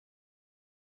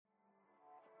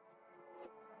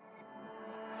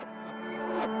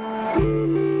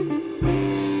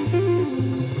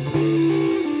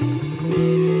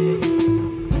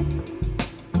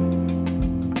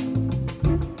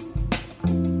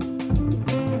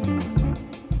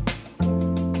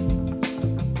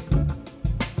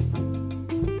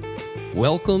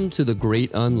Welcome to The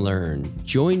Great Unlearn.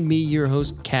 Join me, your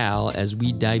host, Cal, as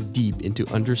we dive deep into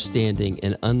understanding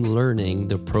and unlearning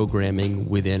the programming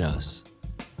within us.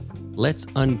 Let's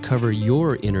uncover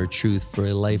your inner truth for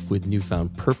a life with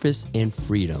newfound purpose and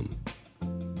freedom.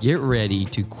 Get ready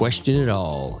to question it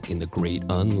all in The Great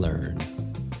Unlearn.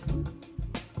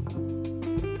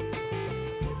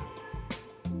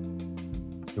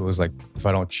 It was like, if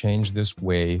I don't change this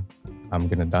way, I'm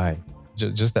going to die.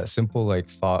 Just that simple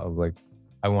thought of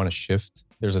I want to shift.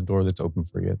 There's a door that's open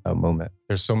for you at that moment.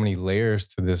 There's so many layers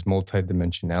to this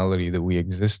multidimensionality that we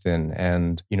exist in.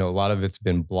 And, a lot of it's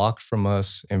been blocked from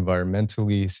us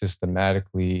environmentally,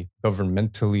 systematically,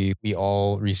 governmentally. We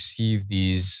all receive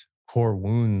these core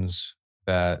wounds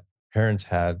that parents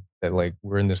had that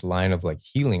we're in this line of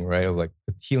healing, right? Of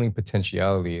healing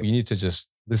potentiality. You need to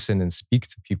just listen and speak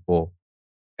to people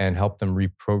and help them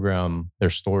reprogram their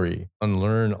story,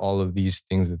 unlearn all of these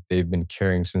things that they've been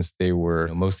carrying since they were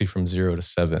mostly from 0 to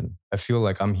 7. I feel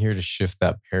like I'm here to shift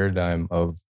that paradigm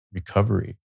of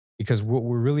recovery, because what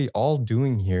we're really all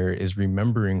doing here is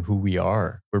remembering who we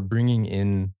are. We're bringing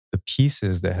in the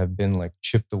pieces that have been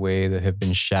chipped away, that have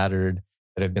been shattered,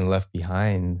 that have been left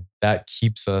behind. That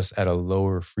keeps us at a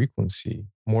lower frequency,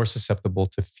 more susceptible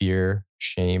to fear,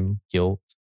 shame, guilt.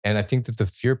 And I think that the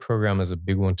fear program is a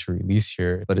big one to release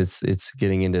here. But it's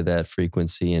getting into that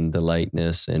frequency and the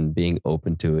lightness and being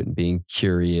open to it and being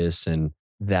curious. And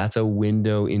that's a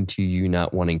window into you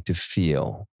not wanting to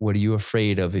feel. What are you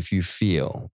afraid of if you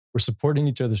feel? We're supporting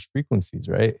each other's frequencies,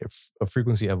 right? A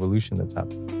frequency evolution that's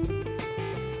happening.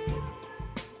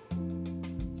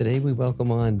 Today we welcome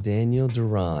on Daniel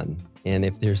Duron. And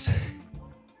if there's...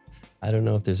 I don't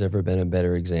know if there's ever been a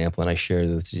better example, and I shared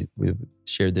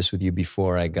this with you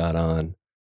before I got on,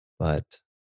 but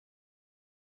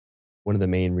one of the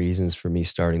main reasons for me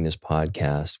starting this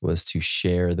podcast was to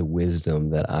share the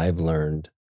wisdom that I've learned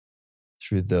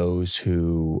through those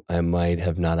who I might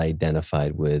have not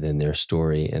identified with in their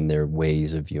story and their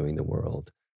ways of viewing the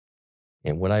world.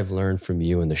 And what I've learned from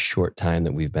you in the short time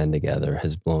that we've been together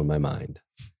has blown my mind.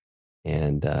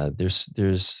 And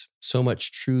there's so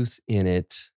much truth in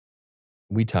it.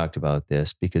 We talked about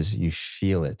this because you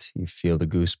feel it. You feel the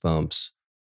goosebumps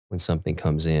when something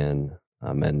comes in.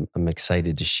 And I'm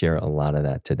excited to share a lot of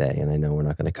that today. And I know we're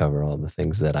not going to cover all the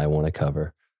things that I want to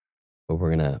cover, but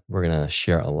we're gonna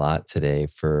share a lot today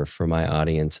for my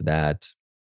audience that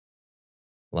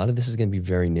a lot of this is going to be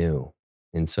very new.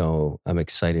 And so I'm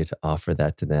excited to offer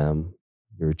that to them.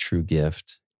 You're a true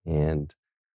gift, and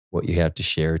what you have to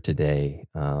share today.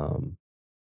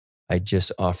 I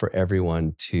just offer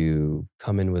everyone to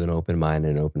come in with an open mind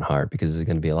and an open heart, because it's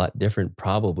going to be a lot different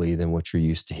probably than what you're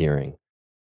used to hearing.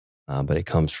 But it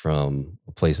comes from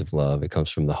a place of love. It comes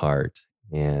from the heart.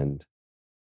 And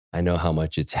I know how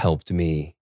much it's helped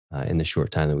me in the short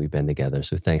time that we've been together.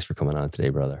 So thanks for coming on today,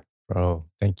 brother. Bro,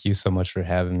 thank you so much for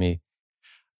having me.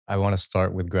 I want to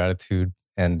start with gratitude.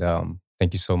 And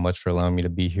thank you so much for allowing me to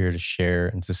be here to share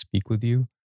and to speak with you.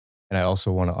 And I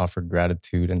also want to offer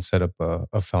gratitude and set up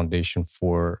a foundation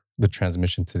for the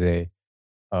transmission today,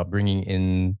 bringing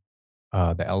in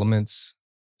the elements,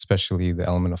 especially the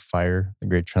element of fire, the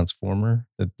great transformer,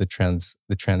 the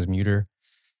transmuter,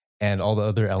 and all the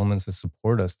other elements that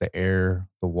support us, the air,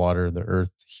 the water, the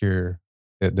earth here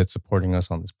that's supporting us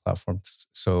on this platform.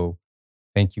 So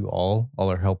thank you all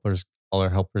our helpers,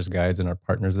 guides, and our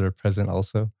partners that are present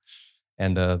also.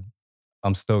 And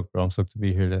I'm stoked, bro. I'm stoked to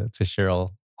be here to share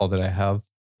all that I have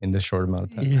in this short amount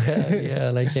of time. Yeah.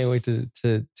 And I can't wait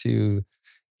to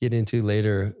get into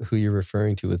later who you're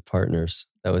referring to with partners.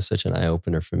 That was such an eye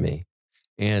opener for me.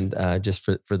 And just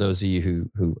for those of you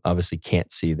who obviously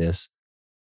can't see this,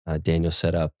 Daniel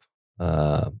set up,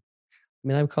 I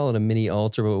would call it a mini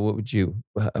altar,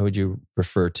 but how would you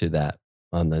refer to that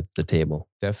on the table?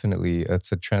 Definitely.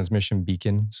 It's a transmission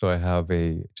beacon. So I have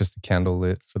just a candle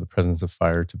lit for the presence of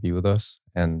fire to be with us.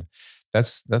 And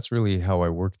that's really how I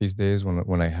work these days.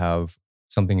 When I have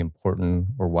something important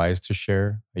or wise to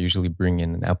share, I usually bring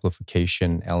in an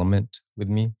amplification element with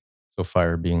me. So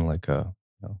fire being like a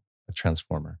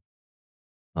transformer.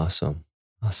 Awesome.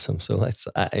 So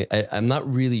I'm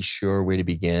not really sure where to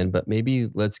begin, but maybe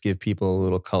let's give people a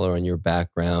little color on your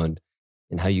background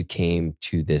and how you came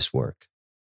to this work.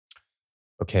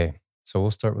 Okay. So we'll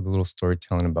start with a little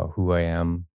storytelling about who I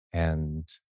am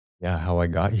and how I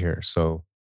got here. So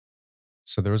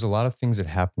there was a lot of things that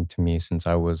happened to me since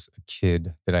I was a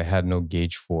kid that I had no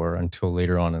gauge for until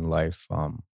later on in life.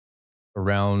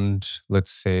 Around,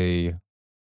 let's say,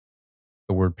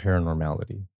 the word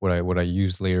paranormality. What I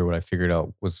used later, what I figured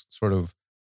out was sort of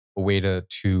a way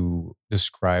to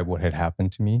describe what had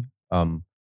happened to me.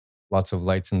 lots of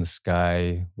lights in the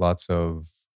sky, lots of,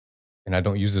 and I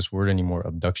don't use this word anymore,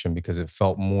 abduction, because it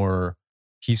felt more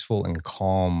peaceful and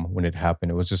calm when it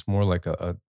happened. It was just more like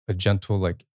a gentle,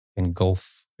 like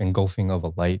engulfing of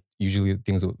a light. Usually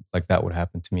things like that would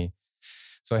happen to me.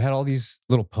 So I had all these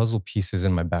little puzzle pieces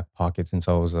in my back pocket since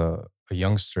I was a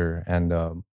youngster,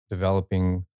 and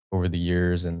developing over the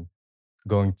years and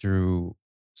going through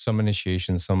some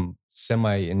initiation, some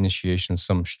semi initiation,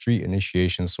 some street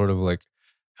initiation, sort of like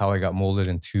how I got molded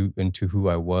into who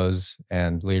I was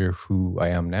and later who I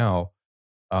am now.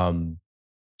 Um,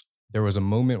 there was a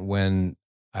moment when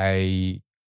I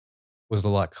was a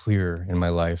lot clearer in my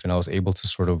life and I was able to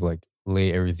sort of like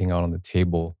lay everything out on the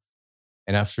table.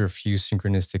 And after a few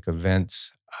synchronistic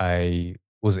events, I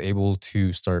was able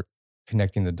to start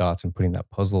connecting the dots and putting that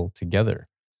puzzle together.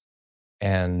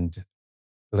 And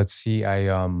let's see, I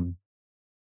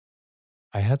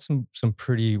had some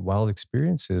pretty wild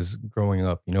experiences growing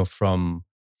up, from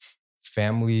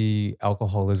family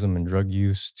alcoholism and drug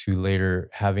use to later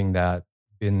having that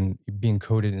been being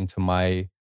coded into my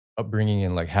upbringing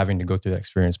and like having to go through that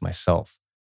experience myself.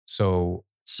 So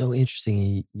So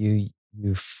interesting.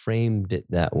 You framed it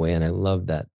that way, and I love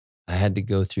that. I had to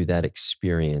go through that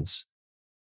experience.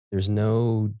 There's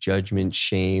no judgment,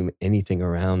 shame, anything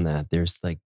around that. There's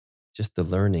like just the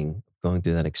learning of going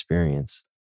through that experience.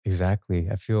 exactly,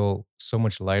 I feel so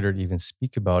much lighter to even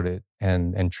speak about it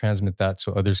and transmit that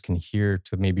so others can hear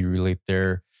to maybe relate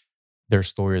their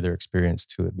story or their experience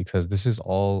to it, because this is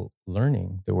all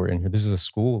learning that we're in here. This is a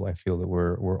school, I feel, that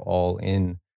we're all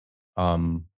in.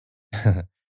 Um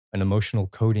an emotional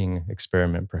coding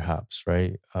experiment perhaps,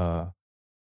 right?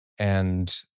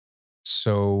 And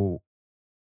so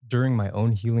during my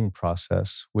own healing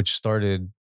process, which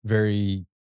started very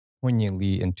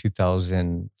poignantly in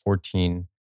 2014,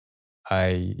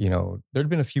 there'd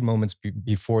been a few moments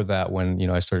before that when,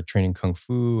 I started training Kung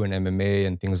Fu and MMA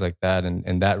and things like that.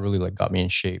 And that really like got me in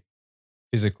shape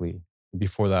physically.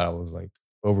 Before that, I was like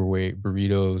overweight,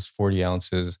 burritos, 40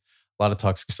 ounces, a lot of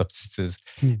toxic substances.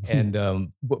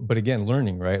 And, but again,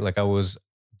 learning, right? Like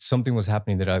something was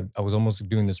happening that I was almost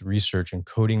doing this research and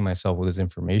coding myself with this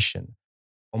information,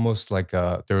 almost like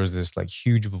there was this like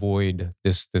huge void,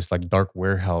 this like dark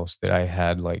warehouse that I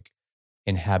had like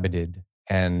inhabited.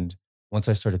 And once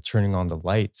I started turning on the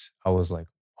lights, I was like,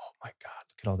 oh my God,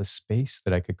 look at all this space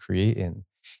that I could create in.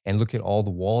 And look at all the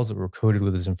walls that were coated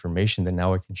with this information that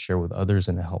now I can share with others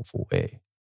in a helpful way.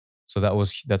 So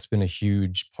that's been a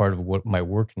huge part of what my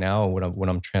work now, what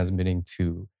I'm transmitting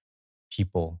to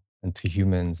people and to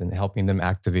humans and helping them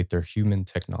activate their human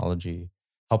technology,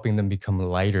 helping them become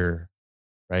lighter,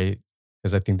 right?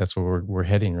 Because I think that's where we're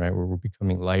heading, right? Where we're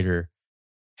becoming lighter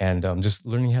and just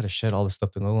learning how to shed all the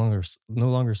stuff that no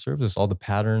longer serves us, all the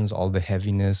patterns, all the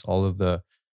heaviness, all of the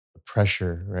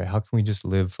pressure, right? How can we just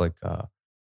live like a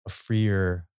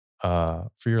freer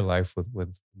life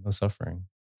with no suffering?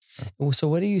 Yeah. Well, so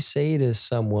what do you say to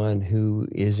someone who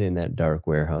is in that dark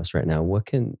warehouse right now?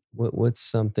 What's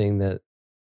something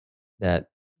that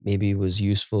maybe was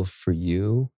useful for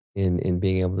you in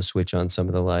being able to switch on some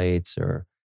of the lights, or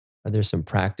are there some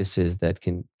practices that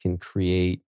can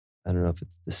create, I don't know if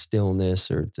it's the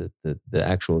stillness or the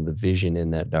actual the vision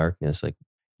in that darkness, like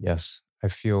Yes, I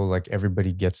feel like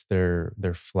everybody gets their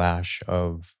flash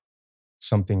of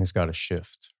something's got to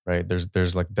shift, right?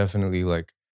 There's like definitely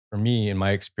like for me in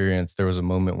my experience, there was a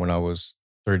moment when I was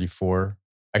 34,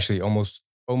 actually almost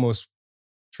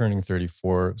turning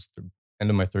 34. It was the end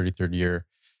of my 33rd year,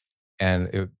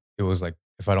 and it was like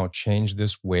if I don't change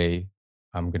this way,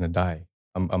 I'm gonna die.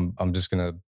 I'm just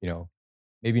gonna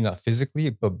maybe not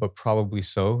physically, but probably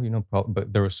so.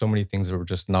 But there were so many things that were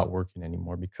just not working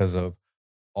anymore because of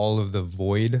all of the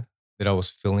void that I was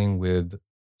filling with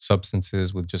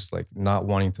substances, with just like not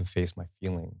wanting to face my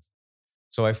feelings.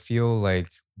 So I feel like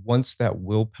once that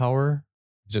willpower,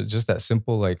 just that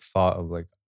simple like thought of like,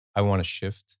 I want to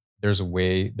shift, there's a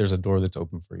way, there's a door that's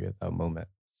open for you at that moment.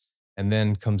 And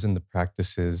then comes in the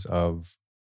practices of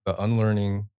the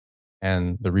unlearning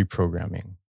and the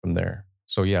reprogramming from there.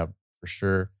 So yeah, for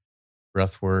sure,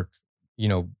 breath work, you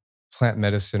know, plant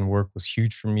medicine work was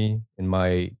huge for me in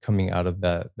my coming out of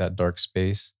that dark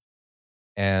space.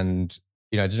 And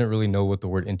I didn't really know what the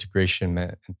word integration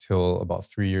meant until about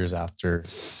 3 years after.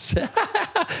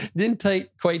 didn't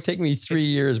quite take me 3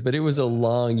 years, but it was a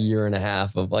long year and a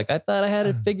half of like I thought I had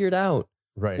it figured out.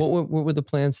 Right. What were the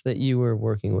plants that you were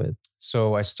working with?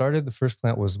 So I started, the first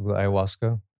plant was with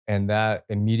ayahuasca, and that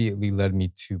immediately led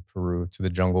me to Peru, to the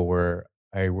jungle where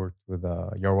I worked with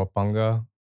yarwapanga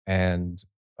and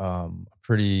a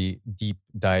pretty deep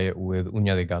diet with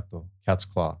uña de gato, cat's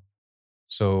claw.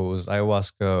 So it was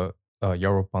ayahuasca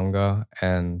Yaropanga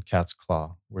and Cat's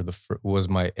Claw were was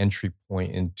my entry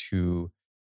point into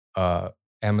uh,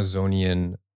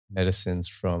 Amazonian medicines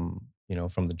from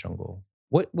from the jungle.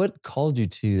 What called you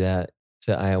to that,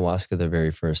 to ayahuasca the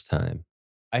very first time?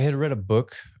 I had read a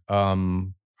book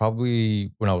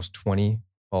probably when I was 20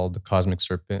 called The Cosmic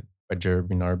Serpent by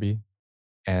Jeremy Narby.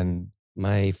 And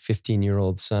My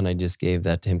 15-year-old son, I just gave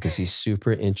that to him because he's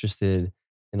super interested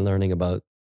in learning about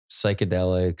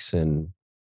psychedelics, and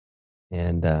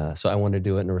so I want to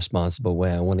do it in a responsible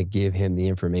way. I want to give him the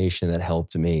information that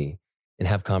helped me and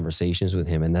have conversations with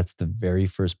him. And that's the very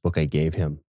first book I gave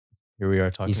him. here we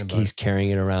are talking about He's it.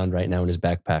 carrying it around right now in his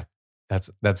backpack. That's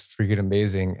freaking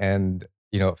amazing. And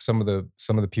some of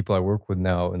the people I work with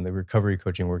now in the recovery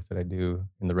coaching work that I do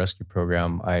in the rescue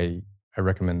program, I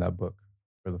recommend that book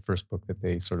for the first book that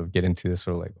they sort of get into this,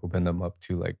 sort of like open them up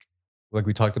to like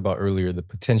we talked about earlier, the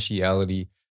potentiality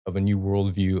of a new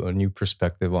worldview, a new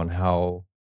perspective on how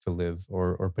to live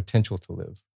or potential to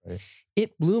live. Right.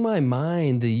 It blew my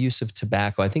mind, the use of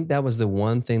tobacco. I think that was the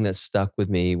one thing that stuck with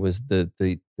me, was the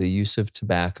use of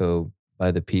tobacco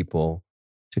by the people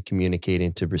to communicate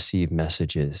and to receive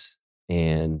messages.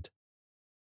 And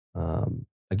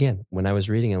again, when I was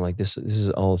reading, I'm like, this is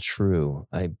all true.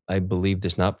 I believe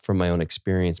this, not from my own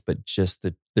experience, but just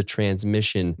the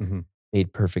transmission Mhm.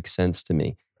 made perfect sense to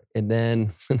me. And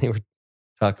then when they were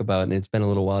talk about, and it's been a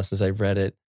little while since I've read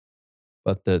it,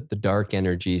 but the dark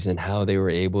energies and how they were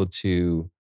able to,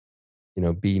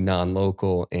 be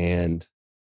non-local and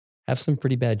have some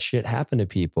pretty bad shit happen to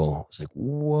people. It's like,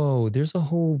 whoa, there's a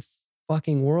whole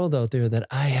fucking world out there that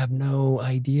I have no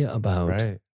idea about.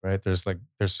 Right. Right. There's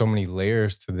so many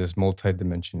layers to this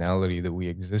multidimensionality that we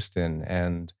exist in.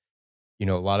 And, a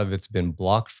lot of it's been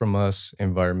blocked from us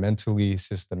environmentally,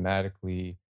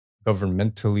 systematically,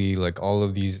 governmentally, like all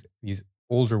of these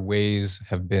older ways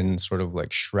have been sort of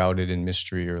like shrouded in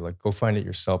mystery or like go find it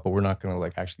yourself, but we're not gonna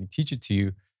like actually teach it to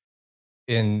you.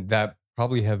 And that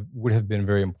probably have would have been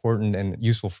very important and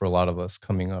useful for a lot of us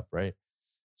coming up, right?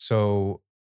 So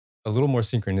a little more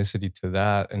synchronicity to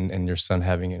that and your son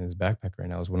having it in his backpack right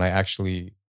now is when I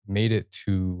actually made it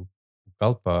to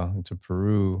Galpa, into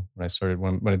Peru,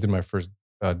 when I did my first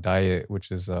diet, which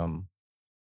is I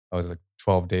was like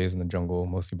 12 days in the jungle,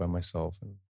 mostly by myself,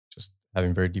 and just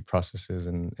having very deep processes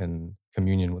and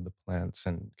communion with the plants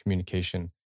and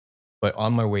communication. But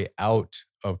on my way out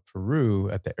of Peru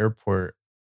at the airport,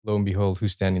 lo and behold,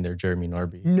 who's standing there? Jeremy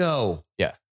Narby. No,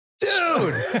 Yeah. dude,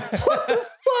 what the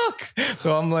fuck?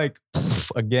 So I'm like,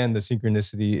 again, the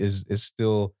synchronicity is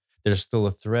still, there's still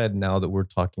a thread now that we're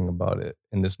talking about it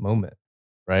in this moment,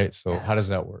 right? So how does Yes.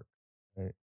 that work?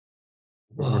 Right?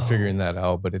 We're Whoa. figuring that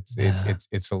out, but Yeah.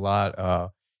 it's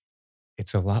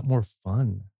a lot more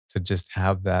fun to just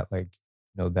have that, like,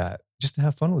 that just to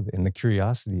have fun with it and the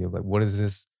curiosity of like, what is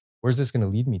this? Where's this going to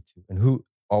lead me to? And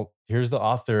here's the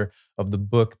author of the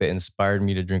book that inspired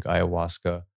me to drink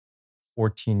ayahuasca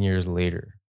 14 years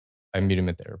later. I meet him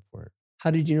at the airport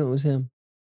How did you know it was him?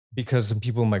 because some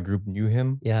people in my group knew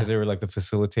him Yeah. because they were like the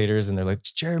facilitators and they're like,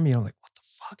 it's Jeremy. And I'm like, what the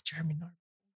fuck, Jeremy? No,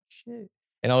 shit.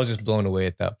 And I was just blown away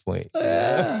at that point.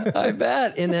 Yeah, I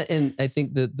bet. And I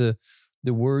think that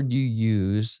the word you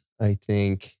use, I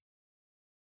think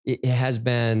it has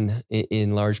been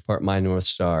in large part my North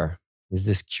Star, is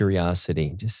this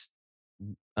curiosity, just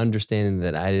understanding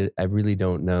that I really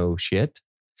don't know shit.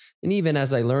 And even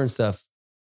as I learn stuff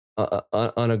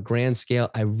on a grand scale,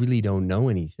 I really don't know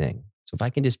anything. So if I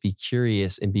can just be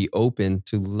curious and be open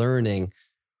to learning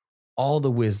all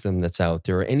the wisdom that's out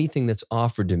there or anything that's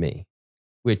offered to me,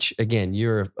 which again,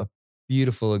 you're a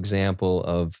beautiful example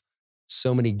of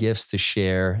so many gifts to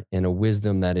share and a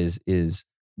wisdom that is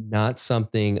not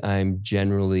something I'm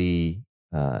generally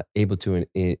able to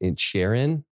share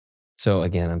in. So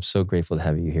again, I'm so grateful to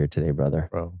have you here today, brother.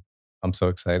 Bro, I'm so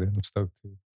excited. I'm stoked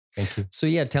too. Thank you. So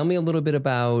yeah, tell me a little bit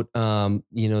about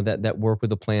that work with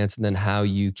the plants, and then how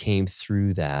you came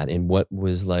through that, and what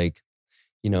was like.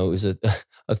 It was a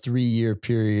 3-year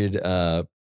period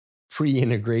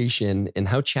pre-integration, and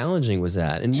how challenging was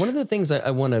that? And one of the things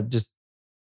I want to just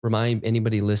remind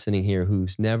anybody listening here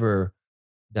who's never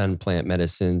done plant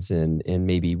medicines and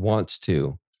maybe wants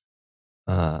to,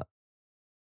 uh,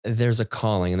 there's a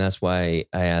calling. And that's why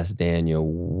I asked Daniel,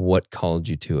 what called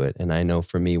you to it? And I know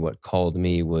for me, what called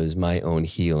me was my own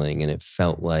healing. And it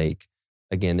felt like,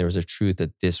 again, there was a truth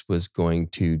that this was going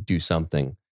to do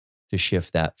something to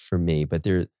shift that for me. But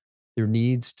there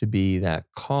needs to be that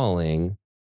calling,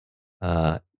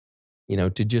 uh, to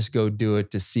just go do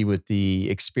it, to see what the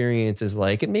experience is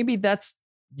like. And maybe that's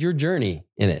your journey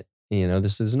in it.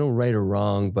 This is no right or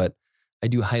wrong, but I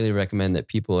do highly recommend that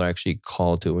people are actually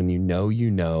called to when you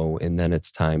know, and then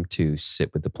it's time to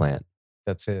sit with the plant.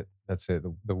 That's it. That's it.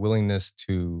 The willingness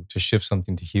to shift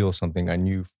something, to heal something. I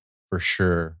knew for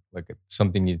sure like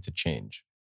something needed to change.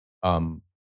 Um,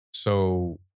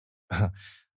 so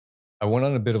I went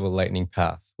on a bit of a lightning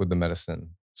path with the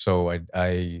medicine. So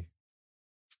I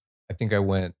think I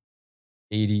went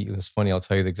 80. It's funny, I'll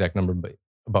tell you the exact number, but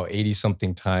about 80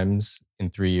 something times in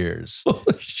 3 years.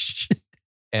 Holy shit.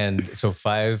 And so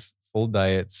 5 full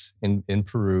diets in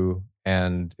Peru.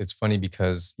 And it's funny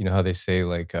because you know how they say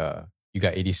like you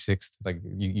got 86th, like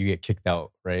you get kicked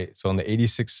out, right? So on the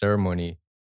 86th ceremony,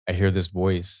 I hear this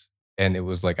voice and it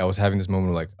was like I was having this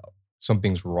moment of like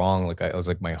something's wrong. Like I was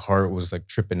like my heart was like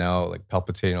tripping out, like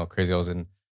palpitating all crazy. I was in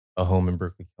a home in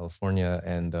Berkeley, California,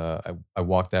 and I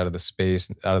walked out of the space,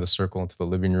 out of the circle into the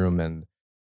living room, and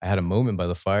I had a moment by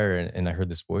the fire, and I heard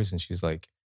this voice, and she's like,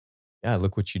 yeah,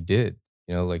 look what you did.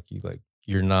 You know, like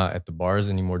you're not at the bars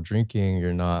anymore drinking,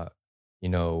 you're not, you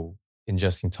know,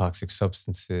 ingesting toxic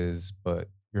substances, but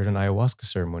you're at an ayahuasca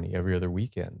ceremony every other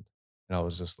weekend. And I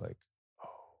was just like,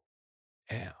 oh,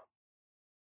 damn,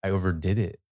 I overdid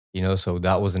it. You know, so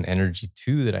that was an energy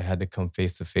too that I had to come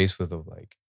face to face with of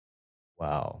like,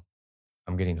 wow,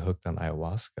 I'm getting hooked on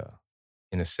ayahuasca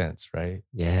in a sense, right?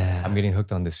 I'm Yeah. getting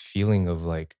hooked on this feeling of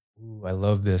like, ooh, I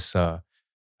love this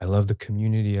I love the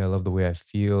community. I love the way I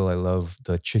feel. I love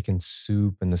the chicken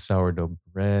soup and the sourdough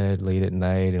bread late at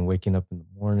night and waking up in the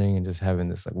morning and just having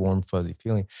this like warm, fuzzy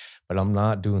feeling. But I'm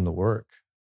not doing the work.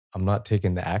 I'm not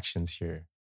taking the actions here.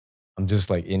 I'm just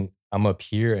like I'm up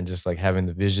here and just like having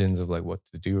the visions of like what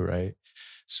to do, right?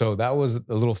 So that was a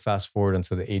little fast forward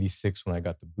until the 86 when I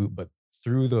got the boot. But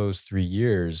through those 3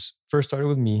 years, first started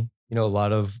with me, you know, a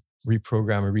lot of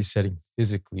reprogramming, resetting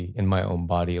physically in my own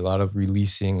body, a lot of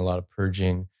releasing, a lot of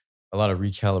purging, a lot of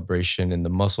recalibration in the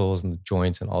muscles and the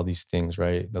joints and all these things,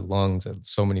 right? The lungs and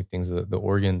so many things, the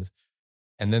organs.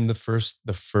 And then the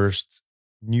first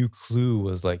new clue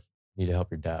was like, you need to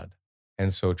help your dad.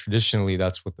 And so traditionally,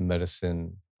 that's what the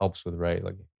medicine helps with, right?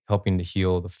 Like helping to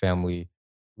heal the family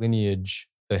lineage,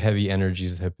 the heavy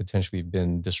energies that have potentially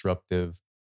been disruptive,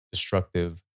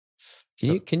 destructive.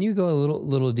 So, Can you go a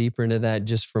little deeper into that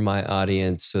just for my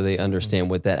audience so they mhm. understand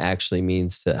what that actually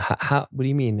means to how what do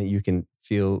you mean that you can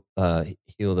feel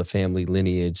heal the family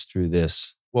lineage through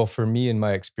this? Well, for me, in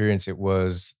my experience,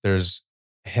 there's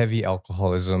heavy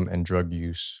alcoholism and drug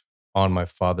use on my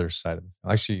father's side.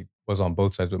 Actually, was on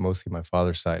both sides, but mostly my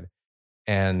father's side.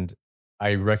 And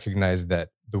I recognized that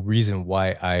the reason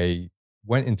why I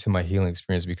went into my healing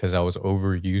experience because I was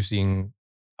overusing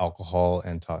alcohol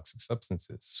and toxic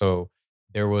substances. So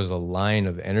there was a line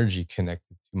of energy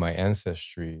connected to my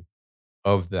ancestry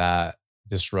of that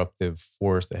disruptive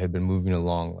force that had been moving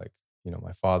along. Like, you know,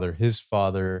 my father, his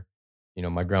father, you know,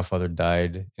 my grandfather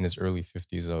died in his early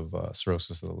 50s of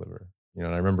cirrhosis of the liver. You know,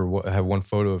 and I remember I have one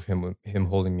photo of him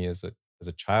holding me as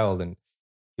a child, and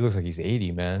he looks like he's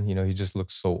 80, man. You know, he just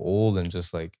looks so old and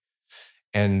just like,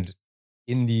 and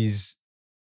in these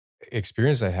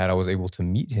experiences I had, I was able to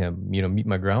meet him, you know, meet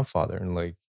my grandfather, and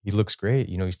like, he looks great.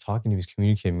 You know, he's talking to me, he's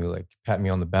communicating with me, like, pat me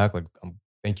on the back, like,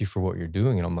 thank you for what you're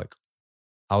doing. And I'm like,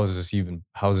 how is this even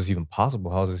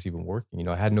possible? How is this even working? You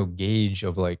know, I had no gauge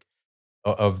of like,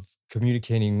 of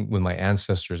communicating with my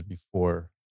ancestors before.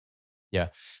 Yeah.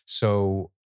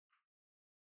 So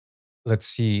let's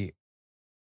see.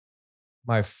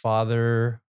 My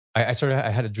father, I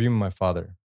had a dream of my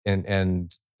father,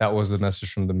 and that was the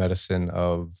message from the medicine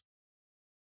of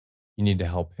you need to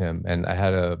help him. And I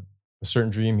had a certain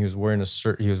dream. He was wearing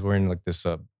like this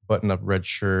button up red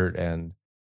shirt, and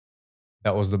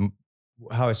that was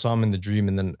how I saw him in the dream.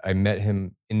 And then I met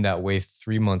him in that way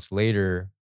 3 months later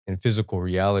in physical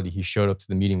reality. He showed up to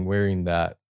the meeting wearing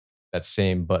that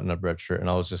same button up red shirt, and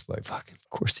I was just like, Fucking of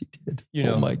course he did. you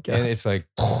Oh know, my and god. it's like,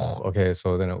 okay.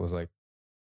 So then it was like,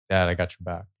 Dad, I got your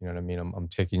back. You know what I mean? I'm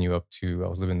taking you up to, I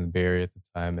was living in the Bay Area at the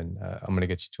time, and I'm going to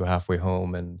get you to a halfway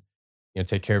home and, you know,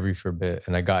 take care of you for a bit.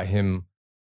 And I got him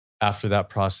after that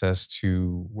process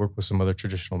to work with some other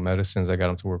traditional medicines. I got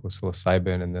him to work with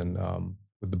psilocybin and then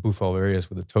with the Bufalo areas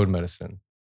with the toad medicine.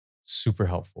 Super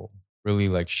helpful. Really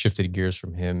like shifted gears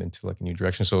from him into like a new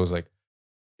direction. So it was like,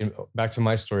 you know, back to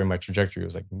my story, my trajectory, it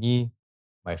was like me,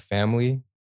 my family,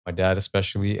 my dad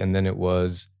especially, and then it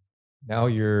was now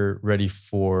you're ready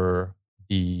for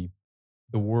the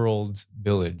the world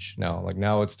village now. Like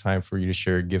now it's time for you to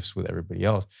share gifts with everybody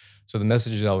else. So the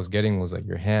message that I was getting was like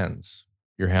your hands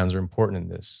are important in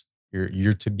this.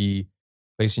 You're to be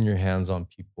placing your hands on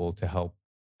people to help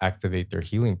activate their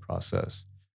healing process.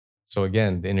 So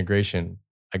again, the integration.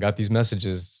 I got these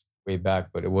messages way back,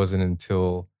 but it wasn't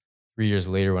until 3 years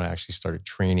later, when I actually started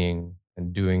training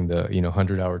and doing the,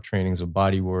 100-hour trainings of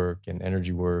body work and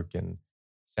energy work and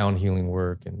sound healing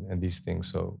work and these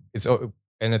things. So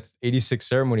and at the 86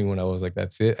 ceremony, when I was like,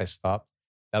 that's it, I stopped.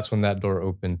 That's when that door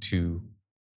opened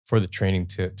for the training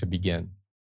to begin.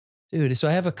 Dude, so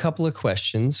I have a couple of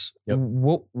questions. Yep.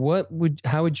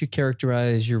 How would you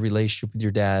characterize your relationship with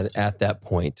your dad at that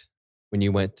point when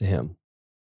you went to him?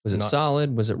 Was it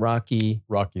solid? Was it rocky?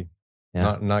 Rocky.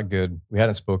 Yeah. Not good. We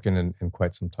hadn't spoken in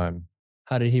quite some time.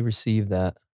 How did he receive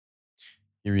that?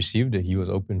 He received it. He was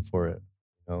open for it.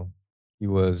 He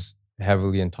was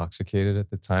heavily intoxicated at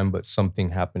the time, but something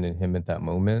happened in him at that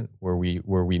moment where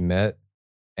we met,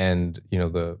 and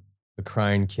the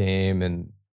crying came,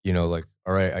 and like,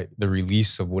 all right, the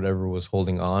release of whatever was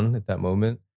holding on at that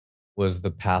moment was the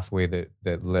pathway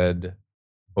that led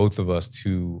both of us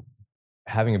to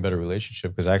having a better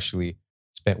relationship, because I actually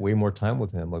spent way more time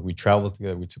with him. Like, we traveled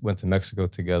together, went to Mexico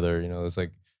together. It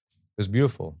was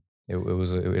beautiful. It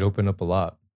opened up a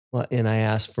lot. Well, and I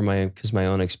asked for because my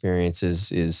own experience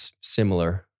is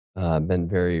similar, been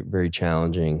very, very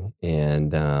challenging.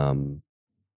 And,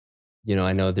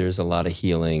 I know there's a lot of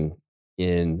healing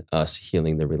in us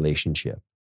healing the relationship.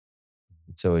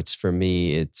 So for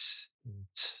me, it's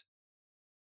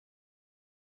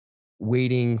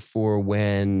waiting for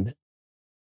when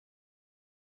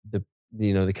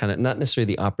the kind of, not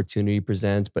necessarily the opportunity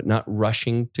presents, but not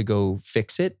rushing to go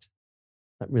fix it.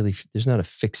 Not really, there's not a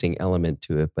fixing element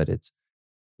to it, but it's,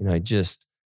 just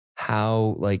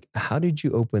how did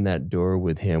you open that door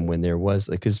with him when there was,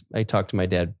 because I talk to my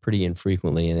dad pretty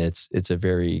infrequently, and it's a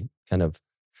very kind of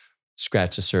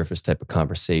scratch the surface type of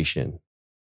conversation.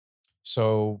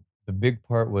 So the big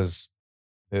part was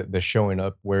the showing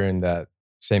up wearing that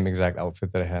same exact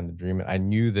outfit that I had in the dream. And I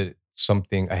knew that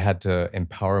I had to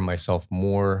empower myself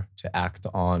more to act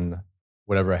on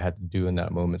whatever I had to do in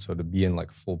that moment. So to be in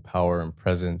like full power and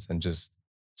presence and just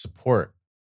support,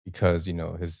 because,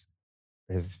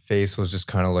 his face was just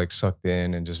kind of like sucked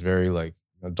in, and just very like,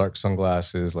 dark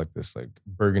sunglasses, like this like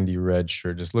burgundy red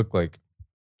shirt, just looked like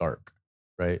dark.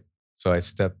 Right. So I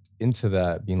stepped into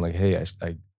that being like, hey,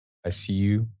 I see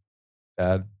you,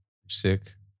 Dad, you're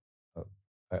sick.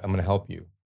 I'm going to help you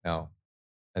now.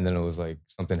 And then it was like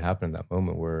something happened in that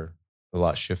moment where a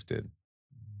lot shifted.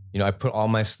 I put all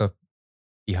my stuff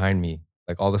behind me,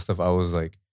 like all the stuff I was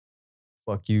like,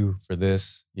 fuck you for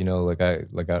this, I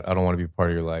don't want to be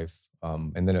part of your life.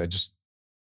 And then it just,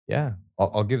 yeah,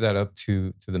 I'll give that up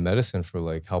to the medicine for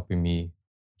like helping me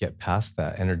get past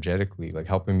that energetically, like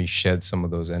helping me shed some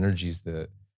of those energies that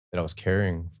I was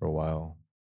carrying for a while.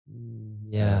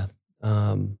 Yeah.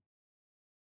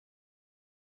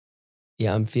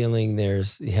 Yeah, I'm feeling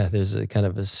there's a kind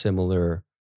of a similar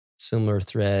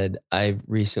thread. I've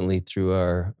recently, through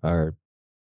our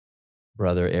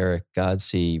brother Eric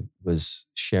Godsey, was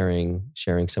sharing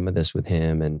some of this with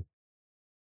him, and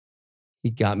he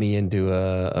got me into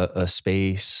a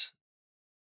space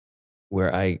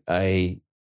where I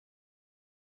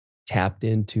tapped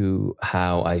into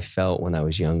how I felt when I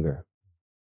was younger,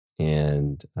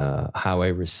 and how I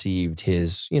received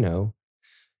his,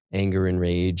 anger and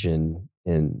rage, and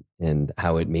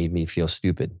how it made me feel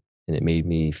stupid, and it made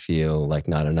me feel like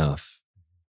not enough.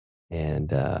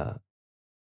 And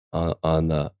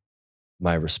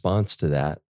my response to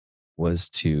that was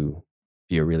to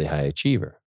be a really high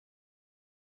achiever,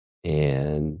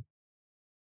 and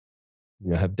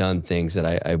have done things that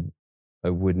I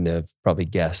wouldn't have probably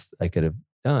guessed I could have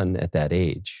done at that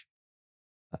age.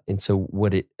 And so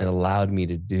what it allowed me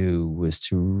to do was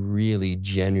to really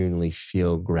genuinely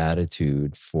feel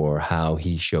gratitude for how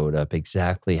he showed up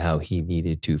exactly how he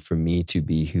needed to for me to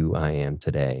be who I am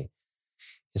today.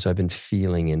 And so I've been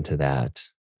feeling into that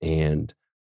and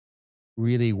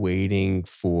really waiting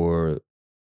for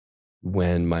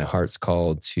when my heart's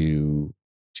called to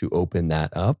open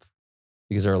that up,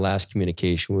 because our last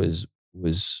communication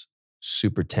was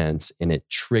super tense, and it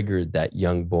triggered that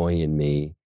young boy in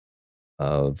me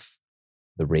of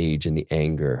the rage and the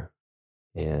anger.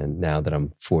 And now that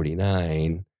I'm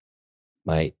 49,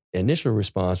 my initial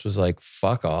response was like,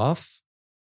 fuck off.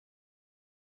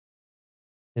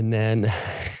 And then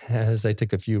as I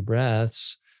took a few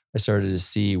breaths, I started to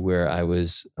see where I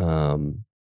was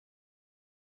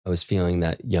feeling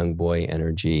that young boy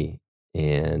energy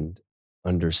and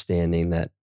understanding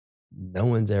that no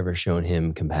one's ever shown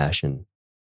him compassion,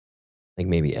 like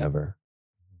maybe ever.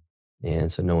 And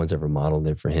so no one's ever modeled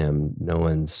it for him. No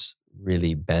one's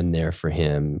really been there for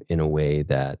him in a way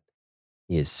that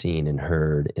he has seen and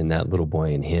heard, and that little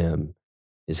boy in him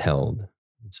is held.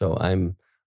 So I'm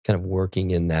kind of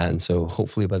working in that. And so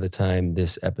hopefully by the time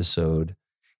this episode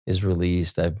is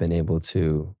released, I've been able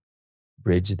to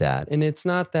bridge that. And it's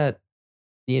not that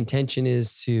the intention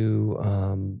is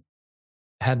to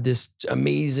have this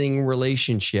amazing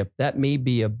relationship. That may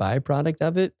be a byproduct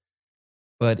of it,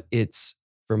 but it's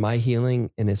for my healing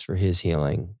and it's for his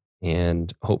healing.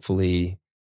 And hopefully,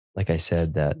 like I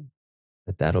said,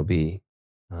 that'll be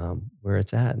where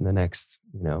it's at in the next,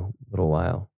 little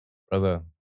while. Brother,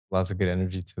 lots of good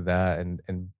energy to that.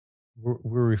 And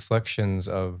we're reflections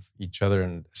of each other,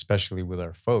 and especially with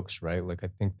our folks, right? Like, I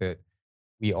think that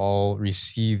we all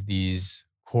receive these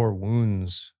core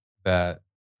wounds that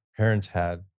parents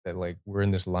had, that like we're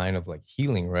in this line of like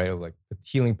healing, right? Of like the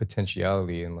healing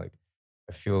potentiality. And like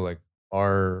I feel like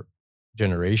our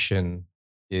generation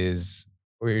is,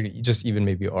 or just even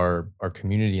maybe our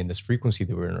community and this frequency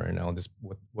that we're in right now, this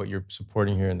what you're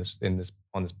supporting here in this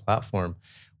on this platform,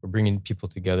 we're bringing people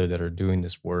together that are doing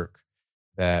this work,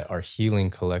 that are healing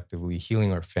collectively,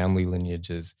 healing our family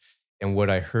lineages. And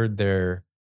what I heard there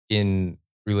in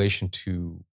relation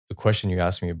to the question you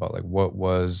asked me about, like what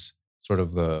was sort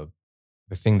of the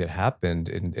thing that happened,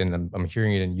 and I'm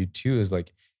hearing it in you too, is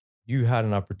like you had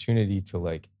an opportunity to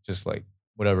like just like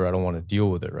whatever, I don't want to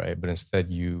deal with it, right? But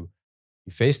instead you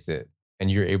faced it, and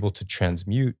you're able to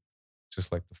transmute,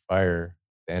 just like the fire,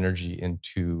 the energy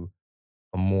into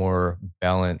a more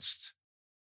balanced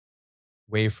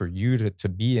way for you to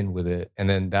be in with it. And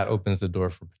then that opens the door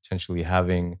for potentially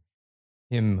having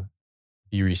him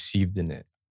be received in it,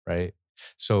 right?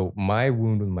 So my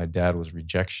wound with my dad was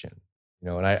rejection,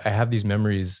 and I have these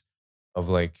memories of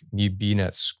like me being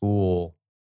at school,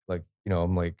 like,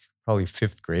 I'm like probably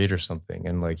fifth grade or something.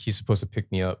 And like he's supposed to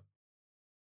pick me up,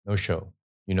 no show,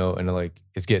 and like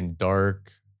it's getting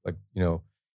dark, like,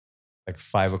 like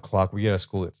 5 o'clock. We get out of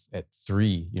school at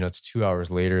 3, it's 2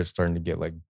 hours later, it's starting to get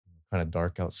like kind of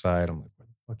dark outside. I'm like, where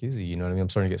the fuck is he? You know what I mean? I'm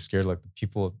starting to get scared. Like the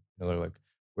people, they're like,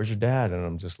 where's your dad? And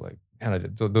I'm just like,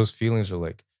 man, those feelings are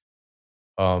like,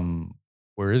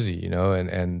 where is he?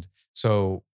 And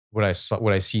so what I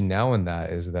see now in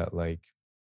that is that like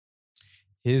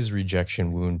his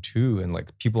rejection wound too, and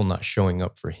like people not showing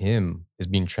up for him is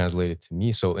being translated to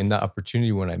me. So in that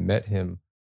opportunity, when I met him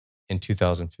in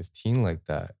 2015 like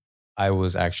that, I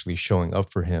was actually showing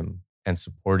up for him and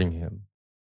supporting him,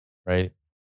 right?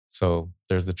 So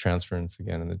there's the transference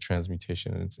again and the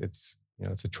transmutation. And it's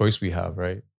a choice we have,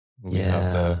 right? We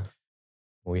have the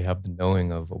Yeah. we have the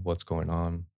knowing of what's going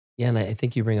on. Yeah. And I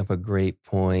think you bring up a great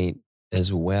point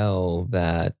as well,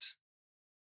 that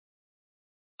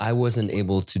I wasn't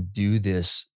able to do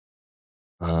this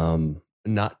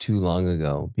not too long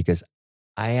ago, because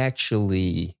I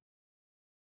actually,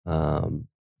 um,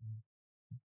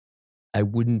 I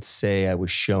wouldn't say I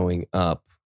was showing up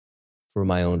for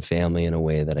my own family in a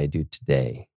way that I do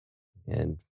today.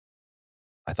 And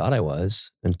I thought I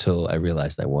was until I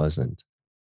realized I wasn't.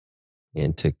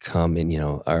 And to come in,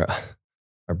 our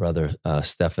brother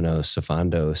Stefanos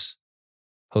Safandos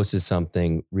posted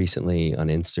something recently on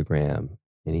Instagram,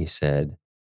 and he said,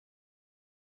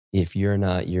 "If you're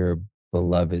not your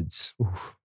beloved's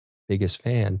biggest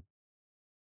fan,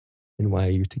 then why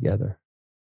are you together?"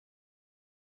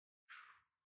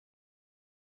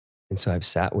 And so I've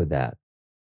sat with that,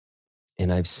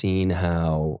 and I've seen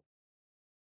how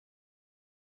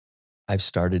I've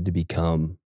started to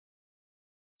become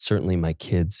certainly my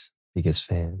kid's biggest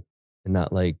fan, and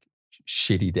not like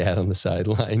shitty dad on the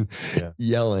sideline Yeah.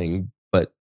 yelling,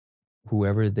 but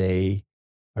whoever they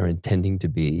are intending to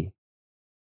be,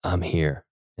 I'm here,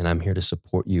 and I'm here to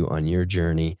support you on your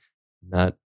journey,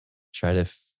 not try to,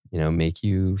 make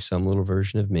you some little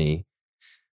version of me.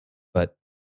 But,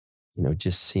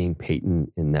 just seeing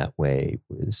Peyton in that way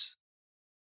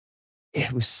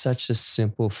it was such a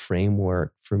simple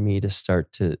framework for me to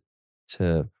start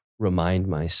to remind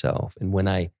myself. And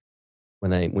when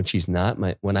she's not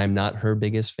when I'm not her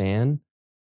biggest fan,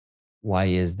 why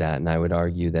is that? And I would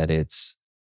argue that it's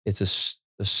a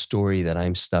story that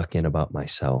I'm stuck in about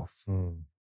myself. Mm.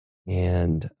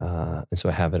 And so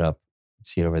I have it up.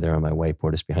 See it over there on my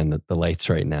whiteboard. It's behind the lights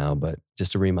right now, but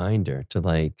just a reminder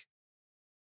to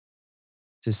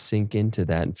sink into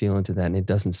that and feel into that. And it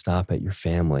doesn't stop at your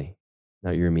family,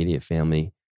 not your immediate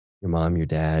family, your mom, your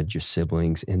dad, your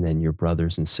siblings, and then your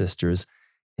brothers and sisters.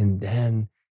 And then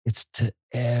it's to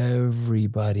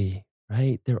everybody,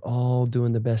 right? They're all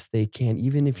doing the best they can.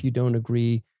 Even if you don't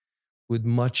agree with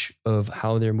much of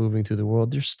how they're moving through the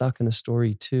world, they're stuck in a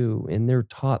story too. And they're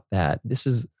taught that. This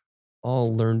is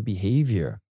all learned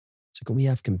behavior. So can we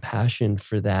have compassion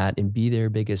for that and be their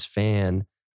biggest fan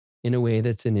in a way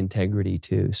that's in integrity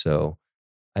too? So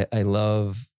I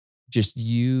love just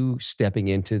you stepping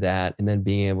into that and then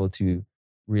being able to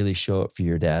really show up for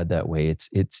your dad that way.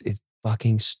 It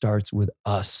fucking starts with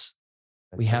us.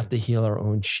 We That's have it. to heal our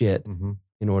own shit Mhm.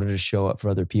 in order to show up for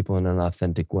other people in an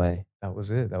authentic way. That was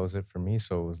it. That was it for me.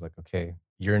 So it was like, okay,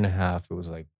 year and a half, it was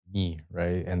like me,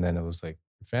 right? And then it was like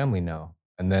family now.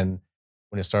 And then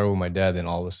when it started with my dad, then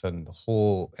all of a sudden the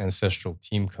whole ancestral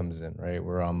team comes in, right?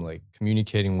 Where I'm like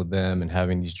communicating with them and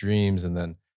having these dreams. And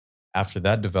then after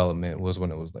that development was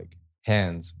when it was like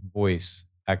hands, voice,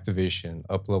 activation,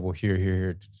 up level here, here,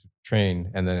 here,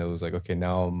 train. And then it was like, okay,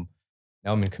 now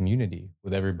I'm in community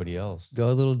with everybody else. Go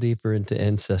a little deeper into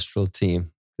ancestral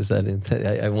team because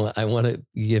I want to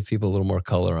give people a little more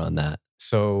color on that.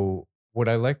 So what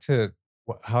I like to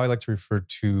how I like to refer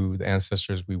to the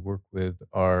ancestors we work with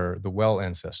are the well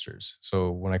ancestors. So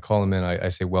when I call them in, I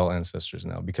say well ancestors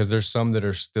now because there's some that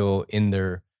are still in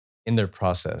their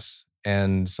process,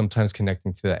 and sometimes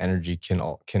connecting to that energy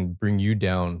can bring you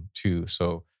down too.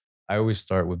 So I always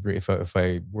start with if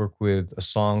I work with a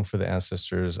song for the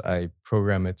ancestors, I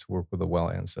program it to work with the well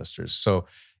ancestors. So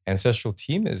ancestral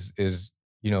team is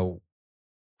you know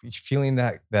feeling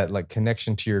that like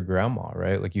connection to your grandma,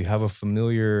 right? Like you have a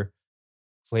familiar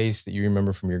place that you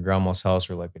remember from your grandma's house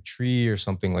or like a tree or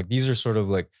something. Like these are sort of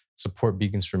like support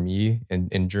beacons for me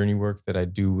and journey work that I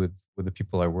do with the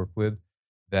people I work with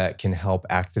that can help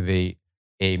activate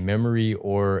a memory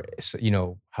or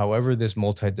however this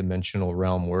multidimensional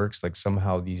realm works, like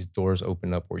somehow these doors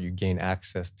open up where you gain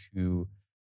access to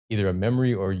either a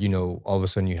memory or all of a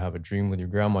sudden you have a dream with your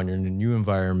grandma and you're in a new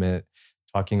environment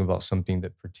talking about something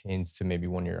that pertains to maybe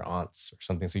one of your aunts or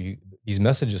something. So these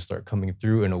messages start coming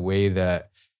through in a way that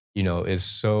is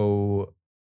so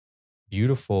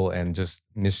beautiful and just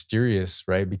mysterious,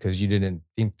 right? Because you didn't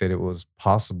think that it was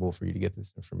possible for you to get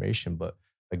this information. But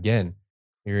again,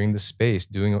 clearing the space,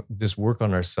 doing this work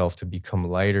on ourselves to become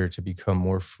lighter, to become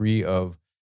more free of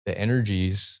the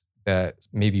energies that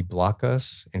maybe block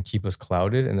us and keep us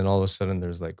clouded. And then all of a sudden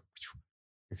there's like,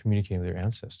 you're communicating with your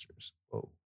ancestors. Whoa,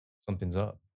 something's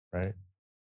up, right?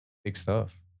 Big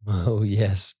stuff. Oh,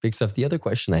 yes. Big stuff. The other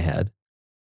question I had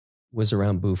was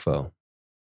around Bufo.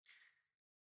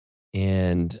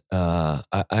 And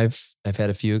I've had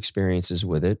a few experiences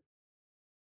with it.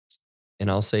 And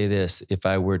I'll say this, if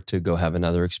I were to go have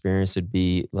another experience, it'd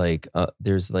be like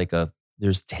there's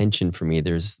tension for me.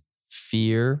 There's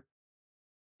fear.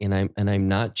 And I'm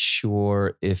not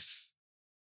sure if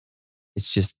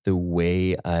it's just the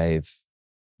way I've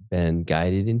been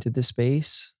guided into the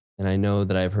space. And I know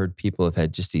that I've heard people have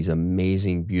had just these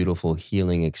amazing, beautiful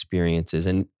healing experiences.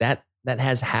 And that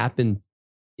has happened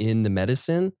in the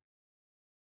medicine.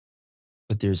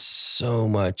 But there's so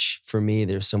much, for me,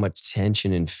 there's so much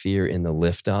tension and fear in the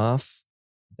liftoff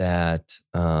that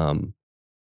I'm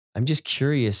just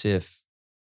curious if,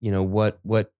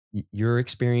 your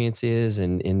experience is,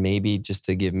 and maybe just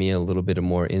to give me a little bit of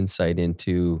more insight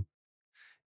into,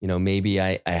 maybe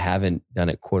I haven't done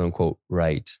it quote unquote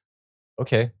right.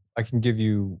 Okay, I can give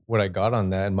you what I got on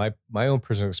that. And my own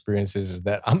personal experience is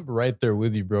that I'm right there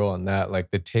with you, bro, on that.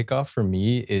 Like the takeoff for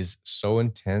me is so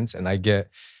intense. And I get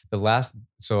the last,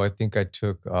 so I think I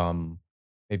took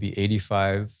maybe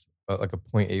 85, like a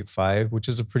 0.85, which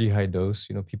is a pretty high dose.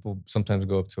 People sometimes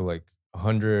go up to like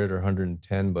 100 or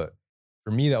 110, but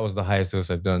for me, that was the highest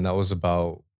dose I've done. That was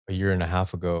about a year and a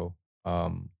half ago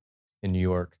in New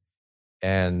York.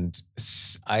 And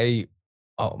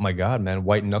oh my God, man,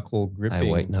 white knuckle I white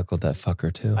gripping. knuckled that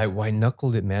fucker too. I white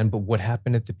knuckled it, man. But what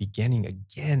happened at the beginning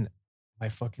again? My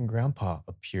fucking grandpa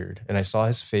appeared and I saw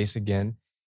his face again,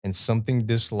 and something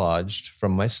dislodged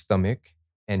from my stomach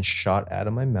and shot out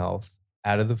of my mouth,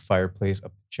 out of the fireplace,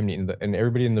 up the chimney. And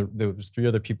everybody there was three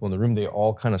other people in the room. They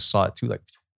all kind of saw it too, like,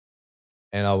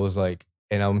 and I was like,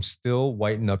 and I'm still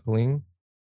white knuckling,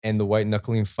 and the white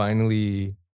knuckling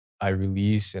finally I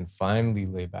release and finally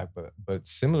lay back. But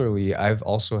similarly, I've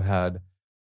also had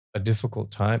a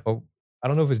difficult time. Oh, I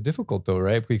don't know if it's difficult though,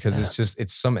 right? Because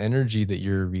it's some energy that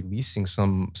you're releasing,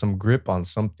 some grip on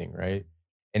something, right?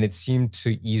 And it seemed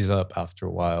to ease up after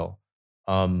a while.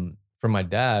 For my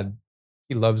dad,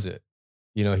 he loves it.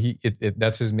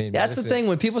 That's his main That's the medicine. thing.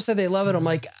 When people say they love it, I'm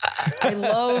like, I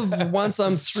love once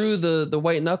I'm through the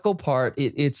white knuckle part.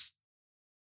 It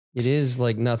is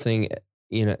like nothing,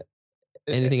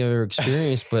 anything I've ever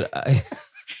experienced. But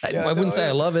Yeah, I wouldn't say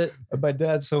I love it. My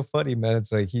dad's so funny, man.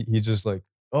 It's like he's just like,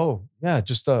 oh yeah,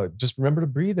 just remember to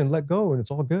breathe and let go, and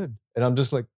it's all good. And I'm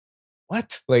just like,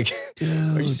 what? Like, are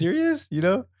you Dude. serious?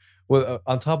 Well,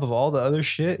 on top of all the other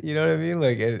shit, you know what I mean?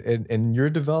 Like, and your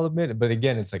development. But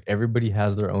again, it's like everybody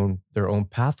has their own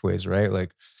pathways, right?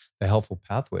 Like the helpful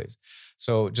pathways.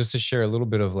 So just to share a little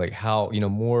bit of like how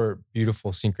more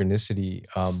beautiful synchronicity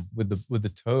with the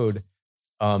toad.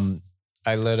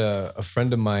 I led a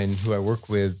friend of mine who I work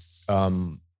with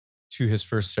to his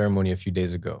first ceremony a few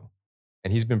days ago.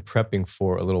 And he's been prepping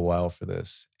for a little while for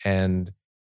this. And,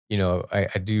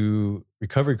 I do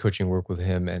recovery coaching work with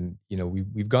him. And,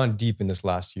 we've gone deep in this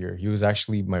last year. He was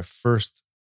actually my first,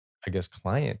 I guess,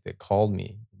 client that called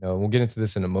me. We'll get into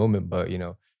this in a moment, but,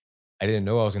 I didn't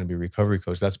know I was going to be a recovery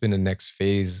coach. That's been the next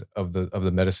phase of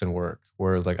the medicine work,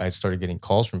 where like I started getting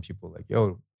calls from people like,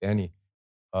 "Yo, Danny,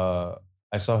 uh,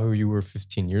 I saw who you were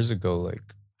 15 years ago.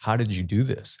 Like, how did you do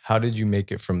this? How did you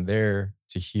make it from there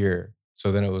to here?"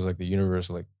 So then it was like the universe,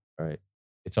 like, all right,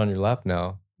 it's on your lap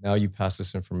now. Now you pass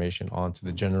this information on to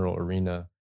the general arena.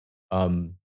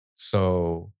 Um,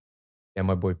 so yeah,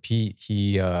 my boy Pete,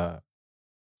 he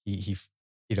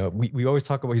we always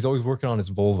talk about, he's always working on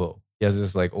his Volvo. He has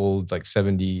this like old like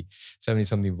 70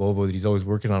 something Volvo that he's always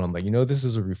working on. I'm like, this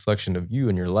is a reflection of you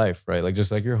and your life, right? Like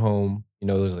just like your home,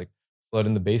 there's like flood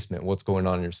in the basement. What's going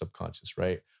on in your subconscious,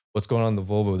 right? What's going on in the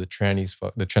Volvo?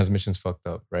 The transmission's fucked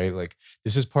up, right? Like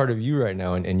this is part of you right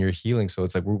now, and you're healing. So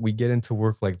it's like we get into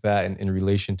work like that in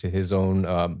relation to his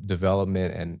own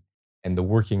development and the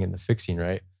working and the fixing,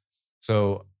 right?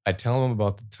 So I tell him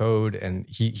about the toad, and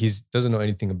he doesn't know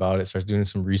anything about it. Starts doing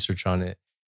some research on it,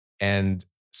 and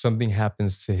something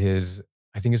happens to his.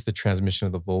 I think it's the transmission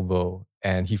of the Volvo,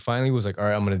 and he finally was like, "All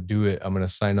right, I'm gonna do it. I'm gonna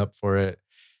sign up for it."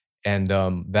 And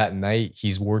that night,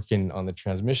 he's working on the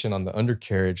transmission, on the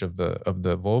undercarriage of the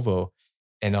Volvo,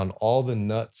 and on all the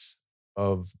nuts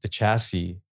of the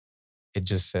chassis, it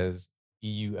just says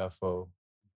EUFO,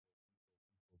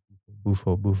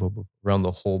 bufo, bufo, bufo, around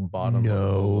the whole bottom of the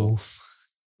Volvo. No.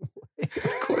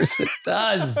 Of course it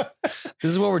does. This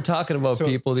is what we're talking about,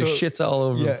 people. There's shit's all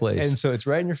over the place. And so it's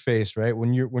right in your face, right?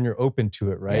 When you're open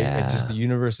to it, right? Yeah. It's just the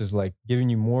universe is like giving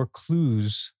you more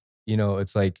clues.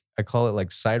 It's like, I call it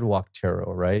like sidewalk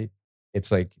tarot, right?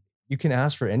 It's like you can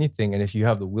ask for anything, and if you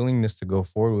have the willingness to go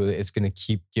forward with it, it's going to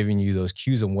keep giving you those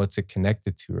cues on what's it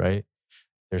connected to, right?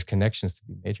 There's connections to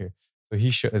be made here. So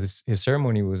his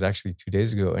ceremony was actually 2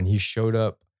 days ago, and he showed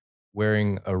up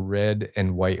wearing a red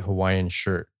and white Hawaiian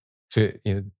shirt.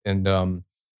 And the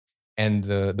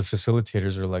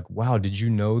facilitators are like, "Wow, did you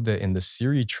know that in the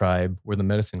Siri tribe, where the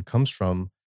medicine comes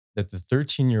from, that the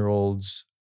 13-year-olds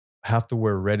have to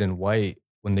wear red and white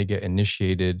when they get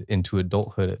initiated into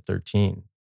adulthood at 13?"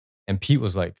 And Pete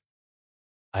was like,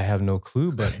 "I have no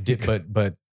clue, but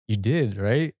but you did,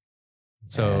 right?"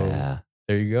 So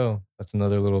there you go. That's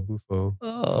another little bufo.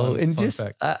 Oh, and fun just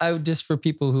fact. I would, just for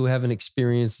people who haven't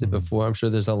experienced it Mhm. before, I'm sure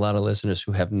there's a lot of listeners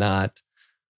who have not.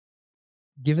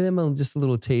 Give them just a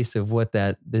little taste of what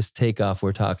this takeoff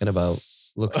we're talking about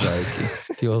looks like,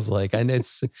 feels like. I know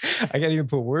I can't even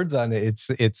put words on it.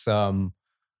 It's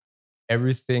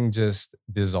everything just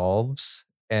dissolves.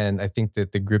 And I think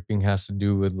that the gripping has to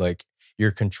do with like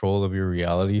your control of your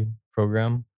reality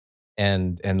program,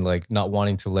 and like not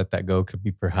wanting to let that go could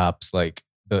be perhaps like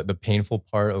the painful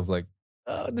part of like,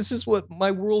 this is what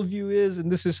my worldview is,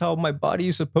 and this is how my body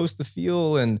is supposed to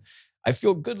feel, and I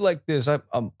feel good like this.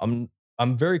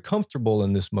 I'm very comfortable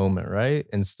in this moment, right?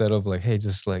 Instead of like, hey,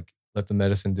 just like let the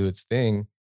medicine do its thing.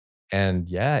 And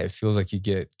yeah, it feels like you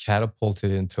get catapulted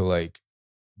into like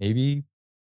maybe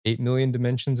 8 million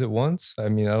dimensions at once. I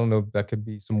mean, I don't know. That could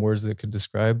be some words that could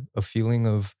describe a feeling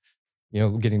of,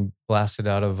 getting blasted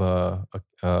out of a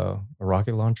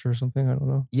rocket launcher or something. I don't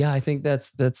know. Yeah, I think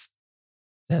that's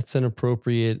an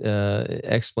appropriate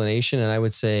explanation. And I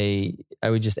would say, I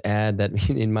would just add that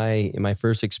in my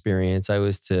first experience,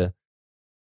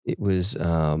 it was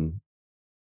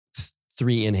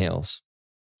 3 inhales.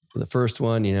 The first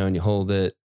one, and you hold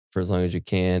it for as long as you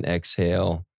can,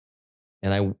 exhale.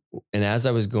 And as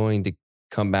I was going to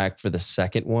come back for the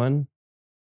second one,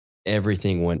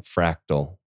 everything went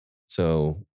fractal.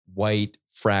 So white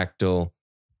fractal.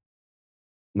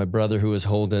 My brother, who was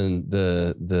holding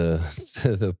the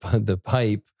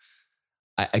pipe,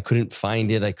 I couldn't find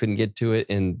it. I couldn't get to it.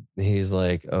 And he's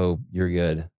like, "Oh, you're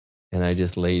good." And I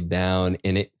just laid down,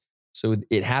 and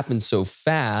it happened so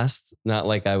fast, not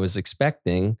like I was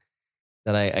expecting,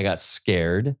 that I got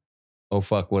scared. Oh,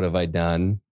 fuck, what have I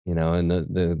done? And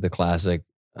the classic,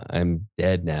 I'm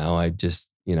dead now. I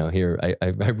just, here,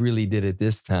 I really did it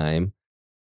this time.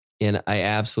 And I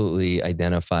absolutely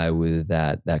identify with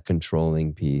that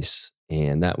controlling piece.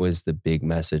 And that was the big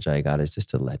message I got, is just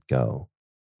to let go.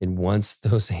 And once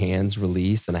those hands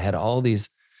released, and I had all these,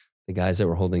 the guys that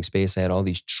were holding space, I had all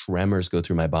these tremors go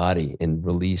through my body and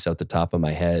release out the top of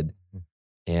my head.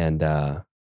 And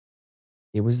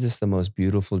it was just the most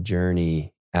beautiful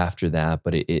journey after that.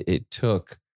 But it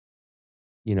took,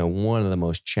 one of the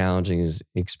most challenging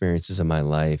experiences of my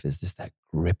life is just that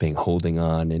gripping, holding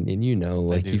on. And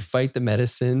like you fight the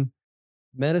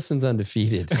medicine's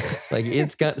undefeated. Like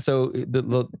it's got, so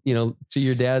to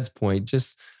your dad's point,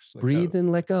 just breathe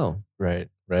and let go. Right.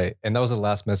 And that was the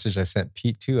last message I sent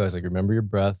Pete too. I was like, remember your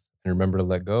breath and remember to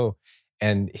let go.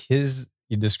 And his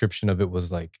description of it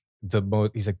was like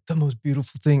he's like, the most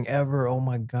beautiful thing ever. Oh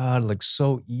my God. Like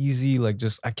so easy. Like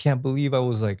just, I can't believe I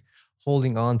was like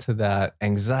holding on to that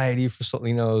anxiety for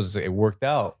something, it worked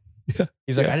out. Yeah.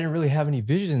 He's like, I didn't really have any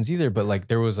visions either, but like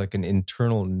there was like an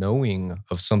internal knowing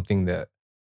of something that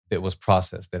was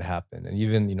processed, that happened. And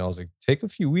even, I was like, take a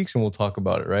few weeks and we'll talk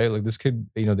about it, right? Like this could,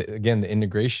 again, the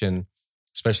integration,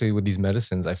 especially with these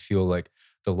medicines, I feel like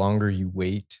the longer you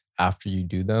wait after you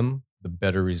do them, the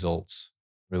better results,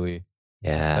 really.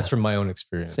 Yeah. That's from my own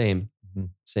experience. Same.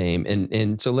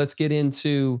 And so let's get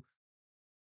into,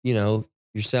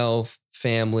 yourself,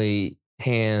 family,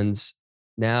 hands.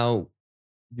 Now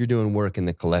you're doing work in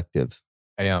the collective.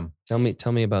 I am. Tell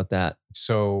me about that.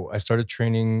 So I started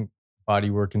training body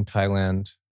work in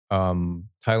Thailand.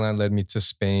 Thailand led me to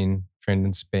Spain, trained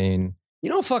in Spain. You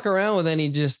don't fuck around with any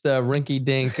just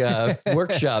rinky-dink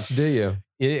workshops, do you?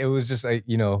 It was just like,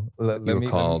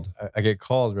 called. I get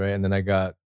called, right? And then I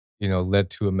got, led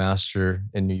to a master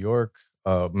in New York,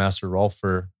 Master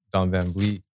Rolfer, Don Van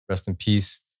Vliet, rest in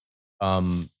peace.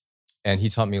 And he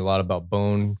taught me a lot about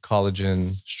bone,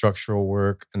 collagen, structural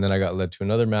work. And then I got led to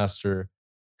another master,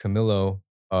 Camilo,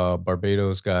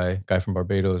 Barbados guy from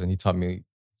Barbados. And he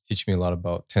teaching me a lot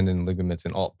about tendon and ligaments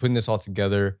and putting this all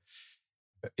together,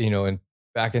 and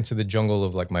back into the jungle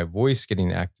of like my voice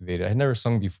getting activated. I had never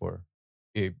sung before,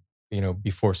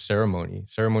 before ceremony.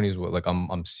 Ceremony is what, like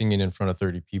I'm singing in front of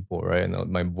 30 people, right?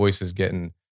 And my voice is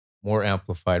getting more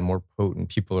amplified, more potent.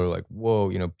 People are like, whoa,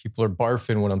 people are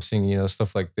barfing when I'm singing,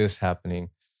 stuff like this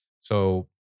happening. So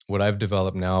what I've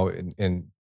developed now, and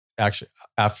actually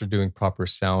after doing proper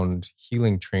sound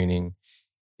healing training,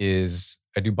 is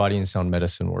I do body and sound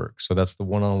medicine work. So that's the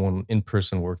one-on-one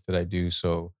in-person work that I do.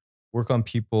 So work on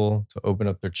people to open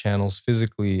up their channels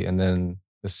physically, and then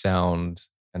the sound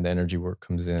and the energy work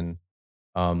comes in.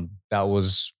 That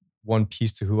was one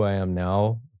piece to who I am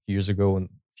now. A few years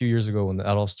ago when that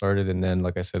all started. And then,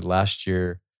 like I said, last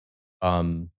year,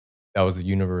 that was the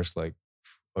universe like,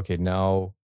 okay,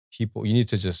 now you need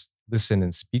to just listen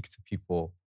and speak to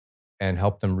people and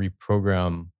help them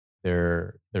reprogram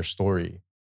their story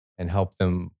and help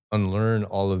them unlearn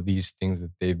all of these things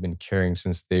that they've been carrying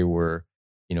since they were,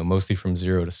 mostly from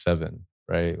 0 to 7,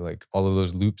 right? Like all of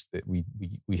those loops that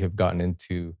we have gotten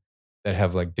into that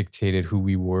have like dictated who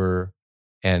we were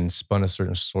and spun a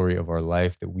certain story of our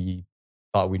life that we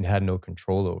thought we had no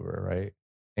control over, right?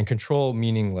 And control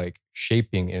meaning like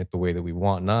shaping it the way that we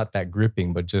want, not that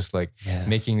gripping, but just like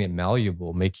making it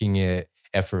malleable, making it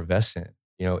effervescent,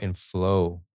 in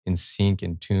flow, in sync,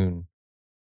 in tune.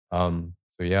 So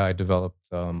yeah, I developed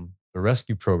the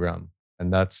rescue program,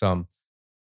 and that's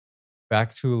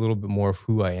back to a little bit more of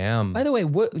who I am. By the way,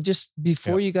 what just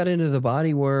before you got into the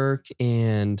body work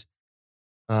and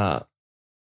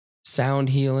sound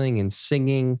healing and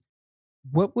singing,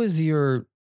 what was your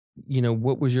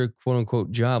quote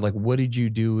unquote job? Like, what did you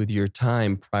do with your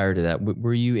time prior to that?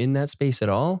 Were you in that space at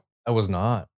all? I was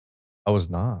not.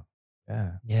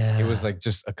 Yeah. It was like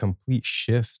just a complete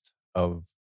shift of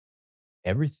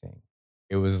everything.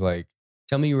 It was like,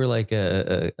 tell me you were like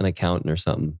an accountant or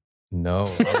something.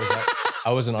 No,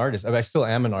 I was an artist. I still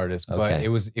am an artist, but it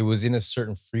was in a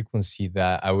certain frequency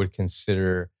that I would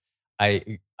consider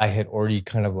I had already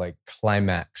kind of like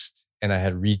climaxed, and I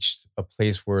had reached a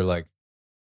place where like,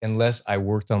 unless I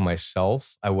worked on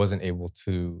myself, I wasn't able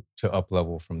to up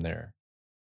level from there.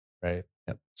 Right.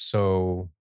 Yep. So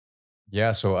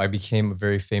I became a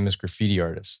very famous graffiti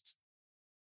artist.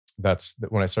 That's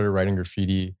when I started writing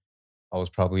graffiti. I was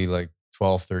probably like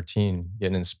 12, 13,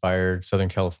 getting inspired. Southern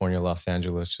California, Los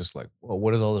Angeles, just like, well,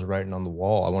 what is all this writing on the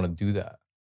wall? I want to do that.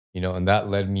 And that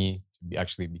led me to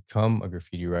actually become a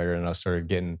graffiti writer. And I started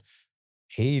getting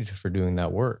paid for doing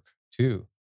that work too.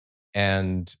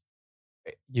 And,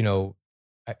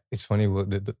 it's funny,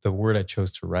 the word I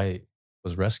chose to write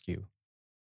was rescue.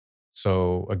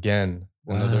 So again,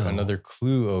 another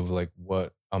clue of like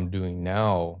what I'm doing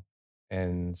now,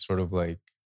 and sort of like,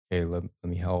 hey, let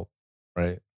me help,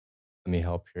 right? Let me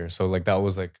help here. So like that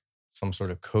was like some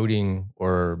sort of coding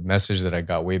or message that I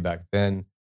got way back then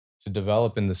to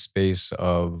develop in the space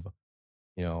of,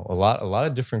 a lot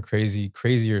of different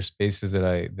crazier spaces that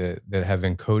have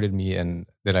encoded me and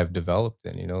that I've developed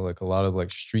in, like a lot of like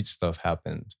street stuff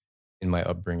happened in my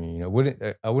upbringing. I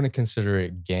wouldn't consider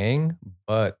it gang,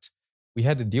 but we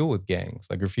had to deal with gangs.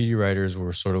 Like graffiti writers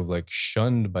were sort of like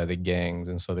shunned by the gangs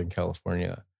in Southern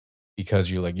California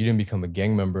because you're like, you didn't become a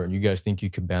gang member and you guys think you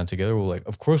could band together. We're like,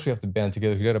 of course we have to band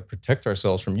together. We got to protect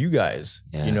ourselves from you guys.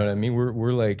 Yeah. You know what I mean?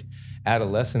 We're like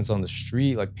adolescents on the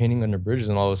street, like painting under bridges.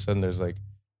 And all of a sudden there's like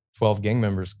 12 gang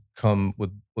members come with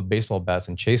baseball bats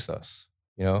and chase us,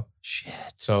 you know? Shit.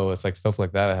 So it's like stuff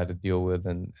like that I had to deal with.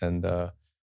 But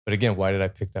again, why did I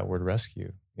pick that word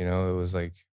rescue? You know, it was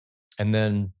like, and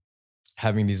then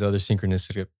having these other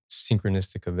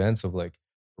synchronistic events of like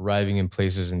arriving in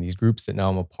places in these groups that now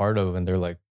I'm a part of, and they're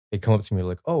like, they come up to me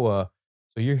like, oh,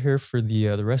 so you're here for the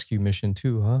rescue mission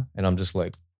too, huh? And I'm just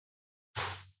like,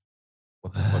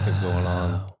 what the fuck is going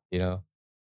on? You know,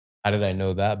 how did I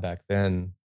know that back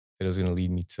then that it was going to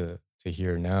lead me to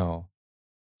here now?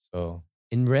 So,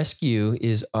 and rescue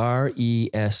is RESQ.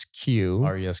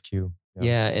 RESQ.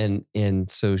 Yeah,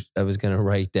 and so I was going to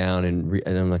write down and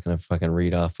I'm not going to fucking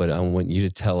read off, but I want you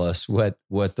to tell us what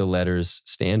the letters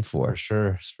stand for.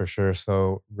 For sure.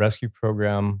 So rescue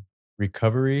program,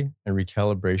 recovery and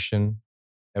recalibration,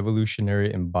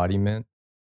 evolutionary embodiment,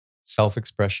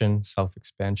 self-expression,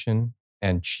 self-expansion,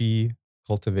 and chi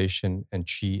cultivation and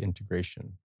chi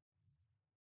integration.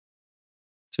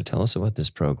 So tell us about this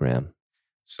program.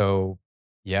 So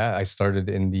yeah, I started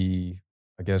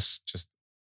I guess just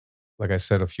like I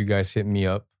said, a few guys hit me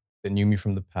up that knew me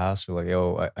from the past. Were like,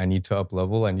 yo, I need to up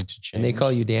level. I need to change. And they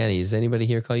call you Danny. Does anybody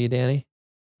here call you Danny?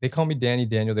 They call me Danny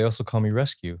Daniel. They also call me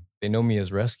Rescue. They know me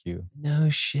as Rescue. No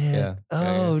shit. Yeah.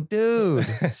 Oh, yeah. Dude.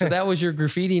 So that was your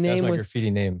graffiti name? That's my graffiti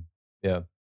name. Yeah.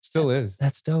 Still is.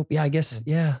 That's dope. Yeah, I guess.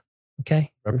 Yeah.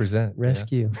 Okay. Represent.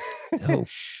 Rescue. Yeah. Dope.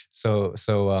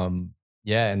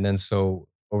 Yeah. And then so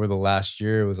over the last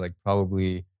year, it was like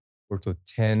probably worked with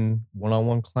 10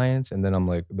 one-on-one clients. And then I'm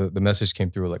like, the message came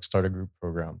through like start a group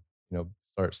program, you know,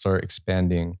 start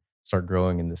expanding, start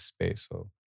growing in this space. So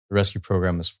the rescue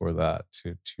program is for that,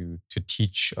 to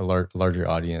teach a larger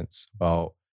audience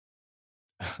about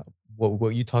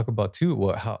what you talk about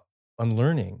too, how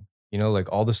unlearning, you know,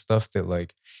 like all the stuff that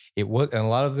like it was, and a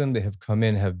lot of them that have come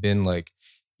in have been like,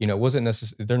 you know, it wasn't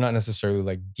necessarily, they're not necessarily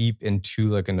like deep into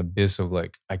like an abyss of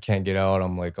like, I can't get out,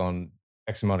 I'm like on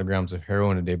X amount of grams of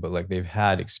heroin a day, but like they've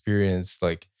had experience,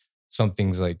 like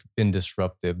something's like been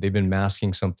disruptive. They've been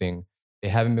masking something. They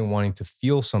haven't been wanting to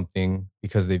feel something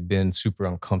because they've been super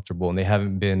uncomfortable and they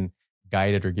haven't been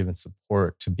guided or given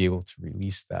support to be able to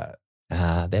release that. They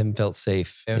haven't felt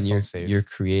safe. You're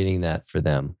creating that for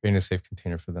them. Creating a safe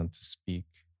container for them to speak.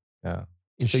 Yeah.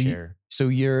 And so share.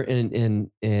 You're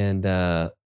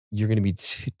you're going to be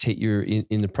you're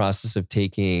in the process of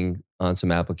taking on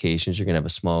some applications. You're going to have a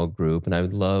small group, and I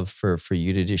would love for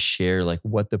you to just share like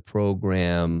what the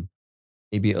program,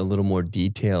 maybe a little more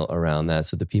detail around that,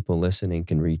 so the people listening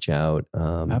can reach out.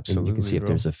 Absolutely, and you can see if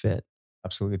there's a fit.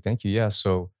 Absolutely, thank you. Yeah,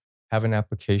 so have an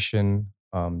application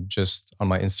just on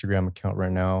my Instagram account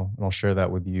right now, and I'll share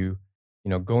that with you. You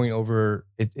know, going over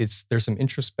there's some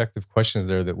introspective questions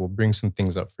there that will bring some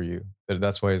things up for you.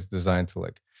 That's why it's designed to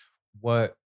like,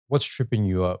 what's tripping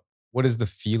you up? What is the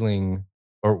feeling,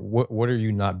 or what are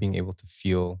you not being able to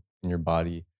feel in your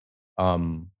body?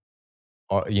 You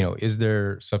know, is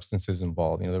there substances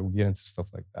involved? You know, we get into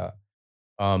stuff like that.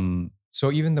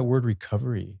 So even the word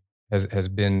recovery has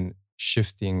been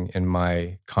shifting in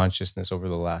my consciousness over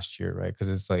the last year, right? Because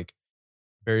it's like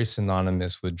very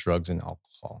synonymous with drugs and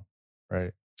alcohol,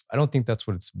 right? I don't think that's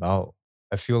what it's about.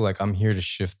 I feel like I'm here to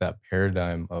shift that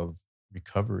paradigm of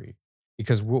recovery,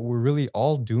 because what we're really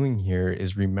all doing here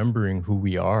is remembering who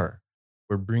we are.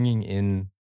 We're bringing in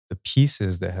the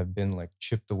pieces that have been like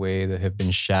chipped away, that have been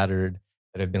shattered,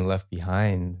 that have been left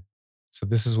behind. So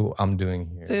this is what I'm doing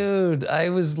here. Dude, I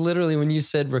was literally, when you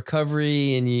said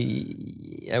recovery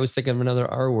and I was thinking of another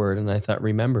R word, and I thought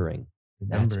remembering.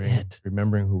 That's it.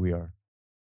 Remembering who we are.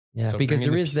 Yeah, so because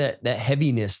there is that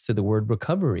heaviness to the word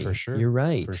recovery. For sure. You're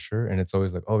right. For sure. And it's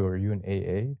always like, oh, are you an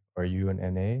AA? Are you an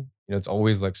NA? You know, it's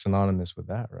always like synonymous with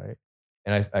that, right?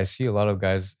 And I see a lot of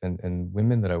guys and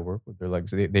women that I work with, they're like,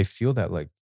 they feel that like,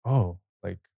 oh,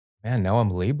 like, man, now I'm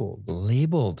labeled.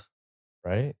 Labeled.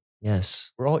 Right?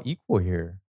 Yes. We're all equal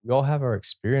here. We all have our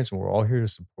experience, and we're all here to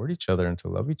support each other and to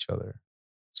love each other.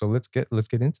 So let's get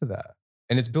into that.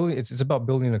 And it's about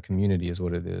building a community is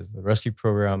what it is. The rescue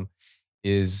program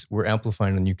is, we're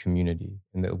amplifying a new community,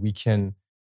 and that we can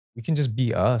just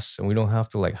be us, and we don't have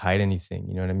to like hide anything.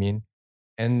 You know what I mean?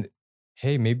 And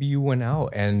hey, maybe you went out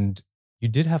and you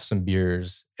did have some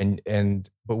beers,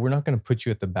 but we're not going to put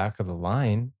you at the back of the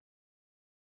line.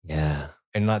 Yeah.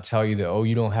 And not tell you that, oh,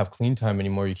 you don't have clean time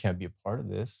anymore, you can't be a part of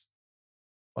this.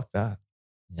 Fuck that.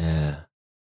 Yeah.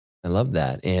 I love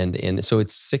that. And so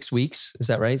it's 6 weeks, is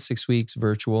that right? 6 weeks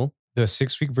virtual. The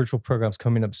 6-week virtual program's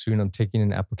coming up soon. I'm taking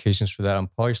in applications for that. I'm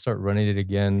probably start running it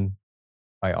again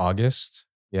by August.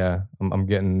 Yeah, I'm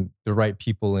getting the right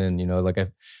people in, like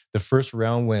the first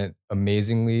round went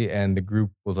amazingly and the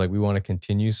group was like, we want to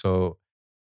continue. So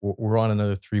we're on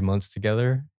another 3 months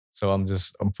together. So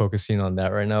I'm focusing on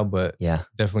that right now, but Yeah.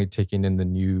 definitely taking in the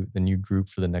new group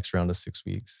for the next round of 6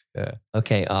 weeks. Yeah.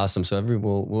 Okay, awesome. So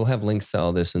we'll have links to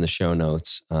all this in the show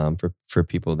notes for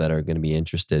people that are going to be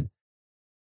interested.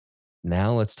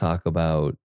 Now let's talk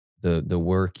about the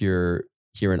work you're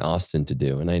here in Austin to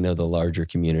do, and I know the larger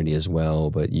community as well.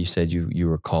 But you said you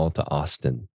were called to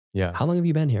Austin. Yeah. How long have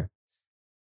you been here?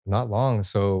 Not long.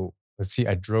 So let's see,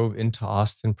 I drove into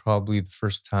Austin probably the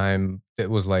first time that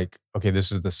was like, okay,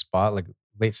 this is the spot, like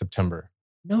late September.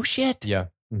 No shit, Yeah.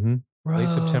 hmm Late bro.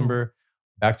 September,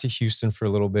 back to Houston for a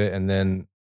little bit, and then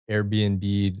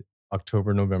Airbnb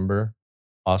October, November,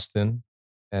 Austin.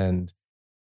 And,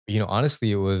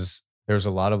 honestly, there was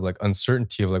a lot of like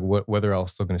uncertainty of like whether I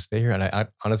was still going to stay here. And I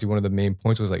honestly, one of the main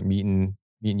points was like meeting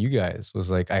you guys was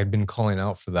like, I had been calling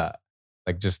out for that,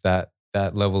 like just that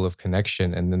level of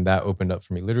connection. And then that opened up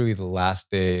for me literally the last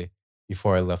day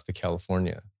before I left to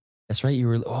California. That's right. You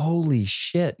were holy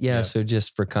shit. Yeah. Yeah. So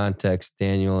just for context,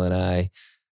 Daniel and I,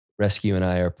 Rescue and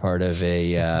I are part of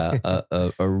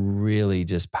a really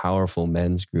just powerful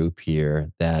men's group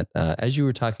here. That as you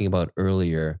were talking about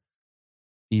earlier,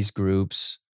 these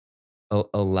groups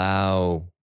allow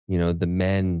the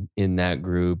men in that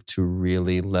group to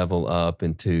really level up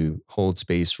and to hold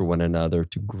space for one another,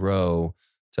 to grow,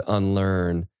 to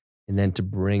unlearn, and then to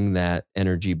bring that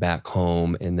energy back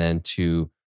home and then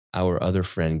to our other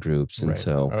friend groups. And Right.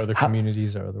 so Our other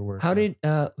communities, our other work. how Yeah.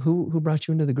 did who brought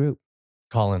you into the group?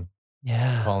 Colin.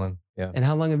 Yeah. Colin. Yeah. And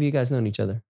how long have you guys known each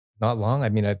other? Not long. I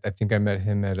mean, I think I met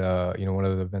him at one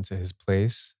of the events at his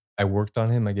place. I worked on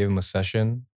him. I gave him a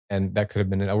session, and that could have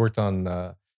been it. I worked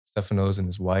on Stefano's and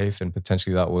his wife, and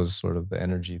potentially that was sort of the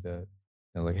energy that,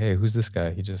 like, hey, who's this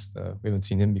guy? He just we haven't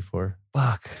seen him before.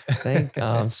 Fuck.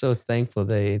 I'm so thankful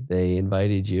they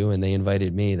invited you and they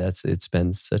invited me. It's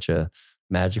been such a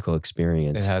magical It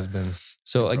experience. has been.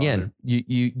 So Super again, honored.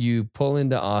 you pull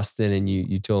into Austin and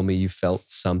you told me you felt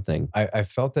something. I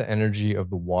felt the energy of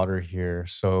the water here.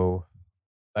 So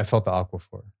I felt the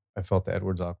aquifer. I felt the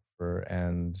Edwards aquifer.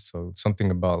 And so something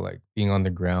about like being on the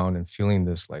ground and feeling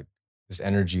this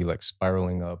energy like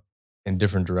spiraling up in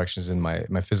different directions in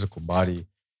my physical body.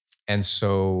 And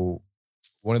so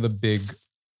one of the big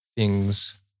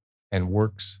things and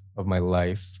works of my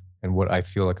life and what I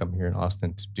feel like I'm here in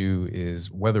Austin to do is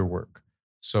weather work.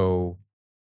 So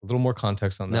a little more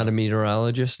context on Not a that.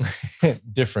 meteorologist.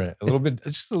 Different, a little bit,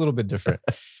 just a little bit different.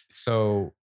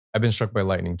 So I've been struck by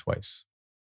lightning twice,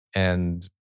 and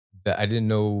that I didn't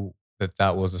know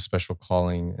that was a special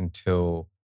calling until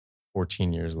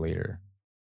 14 years later.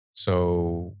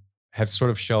 So had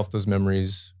sort of shelved those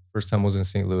memories. First time was in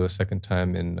St. Louis, second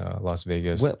time in Las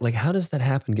Vegas. What, like, how does that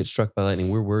happen? Get struck by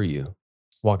lightning? Where were you?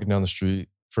 Walking down the street,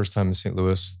 first time in St.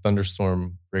 Louis,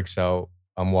 thunderstorm breaks out.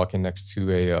 I'm walking next to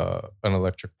an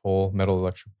electric pole, metal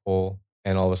electric pole,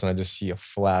 and all of a sudden I just see a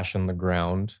flash on the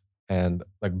ground and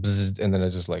like bzzz, and then it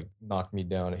just like knocked me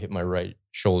down. It hit my right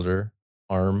shoulder,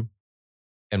 arm,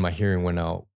 and my hearing went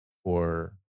out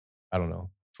for I don't know,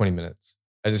 20 minutes.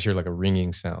 I just hear like a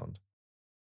ringing sound.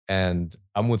 And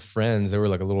I'm with friends. They were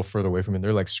like a little further away from me.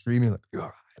 They're like screaming, like, "You're all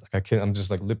right." Like I can't, I'm just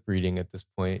like lip reading at this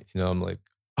point. I'm like,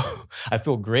 I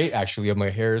feel great actually. My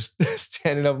hair is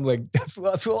standing up. I'm like,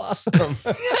 I feel awesome.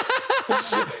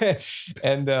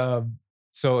 And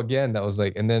so again, that was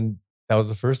like, and then that was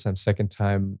the first time. Second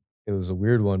time, it was a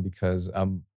weird one because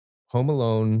I'm home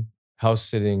alone, house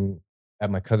sitting at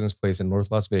my cousin's place in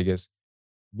North Las Vegas,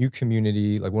 new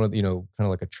community, like one of the, kind of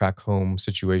like a track home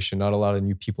situation. Not a lot of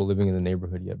new people living in the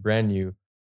neighborhood yet, brand new.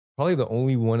 Probably the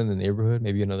only one in the neighborhood,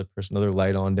 maybe another person, another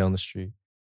light on down the street.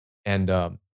 And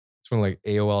it's when like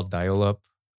AOL dial up.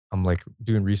 I'm like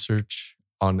doing research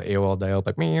on the AOL dial up,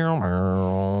 like meow,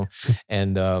 meow.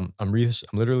 And I'm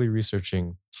literally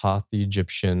researching Thoth the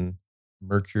Egyptian,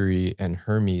 Mercury, and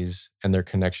Hermes and their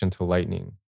connection to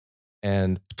lightning.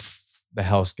 And the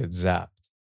house gets zapped.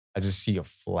 I just see a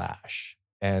flash,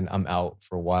 and I'm out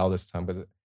for a while this time.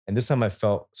 And this time I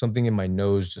felt something in my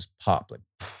nose just pop. Like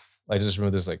I just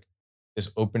remember there's like this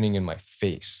opening in my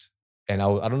face. And I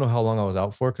don't know how long I was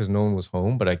out for because no one was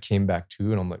home, but I came back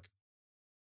to and I'm like,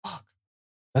 fuck,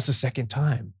 that's the second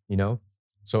time.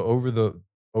 So over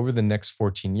the next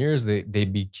 14 years, they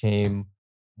became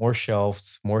more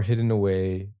shelved, more hidden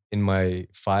away in my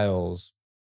files.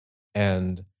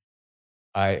 And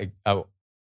I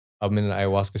I'm in an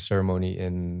ayahuasca ceremony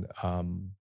in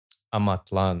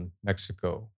Amatlan,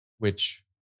 Mexico, which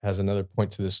has another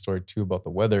point to this story too about the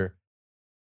weather.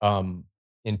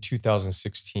 In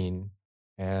 2016,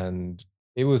 And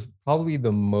it was probably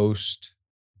the most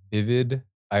vivid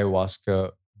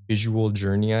ayahuasca visual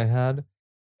journey I had.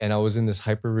 And I was in this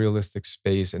hyper realistic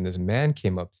space, and this man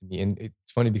came up to me. And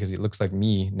it's funny because he looks like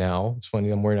me now. It's funny,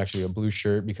 I'm wearing actually a blue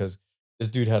shirt because this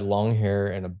dude had long hair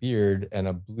and a beard and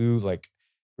a blue, like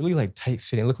really like tight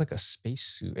fitting. It looked like a space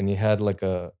suit. And he had like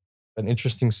an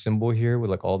interesting symbol here with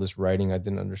like all this writing I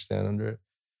didn't understand under it.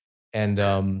 And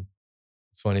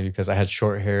it's funny because I had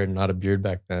short hair and not a beard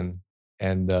back then.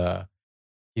 And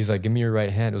he's like, "Give me your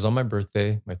right hand." It was on my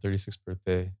birthday, my 36th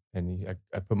birthday, and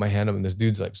I put my hand up, and this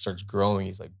dude's like starts growing.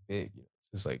 He's like big. It's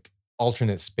this like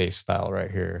alternate space style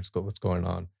right here. What's going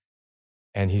on?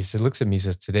 And he said, looks at me, he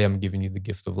says, "Today I'm giving you the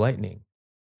gift of lightning."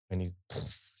 And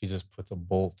he just puts a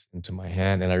bolt into my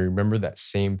hand, and I remember that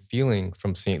same feeling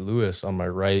from St. Louis on my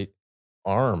right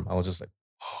arm. I was just like,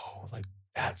 "Whoa!" Like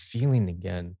that feeling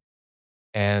again.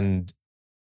 And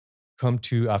come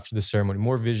to after the ceremony,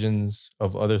 more visions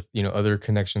of other, other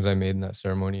connections I made in that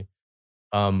ceremony.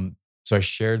 So I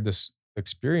shared this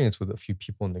experience with a few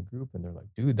people in the group, and they're like,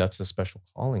 "Dude, that's a special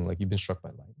calling. Like you've been struck by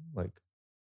lightning. Like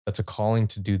that's a calling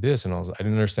to do this." And I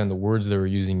didn't understand the words they were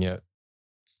using yet.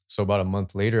 So about a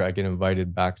month later, I get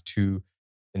invited back to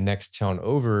the next town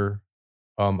over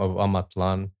of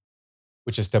Amatlan,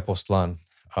 which is Tepoztlan.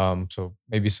 So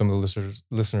maybe some of the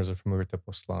listeners are familiar with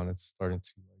Tepoztlan. It's starting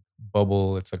to like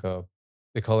bubble. It's like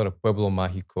they call it a pueblo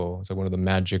mágico. It's like one of the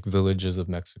magic villages of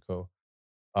Mexico.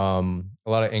 A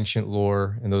lot of ancient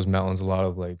lore in those mountains. A lot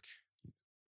of like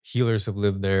healers have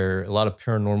lived there. A lot of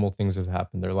paranormal things have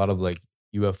happened there. A lot of like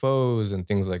UFOs and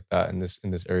things like that in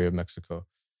this area of Mexico.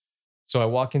 So I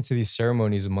walk into these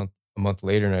ceremonies a month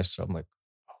later, and I'm like,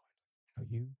 "Oh, I know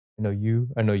you, I know you,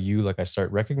 I know you." Like I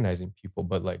start recognizing people,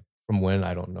 but like from when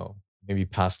I don't know, maybe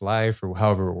past life or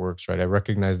however it works, right? I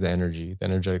recognize the energy, the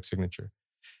energetic signature,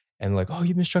 and like, "Oh,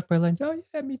 you've been struck by lightning." "Oh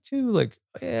yeah, me too." Like,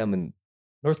 "Oh, yeah, I'm in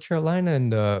North Carolina,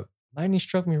 and lightning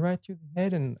struck me right through the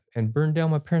head and burned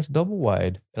down my parents' double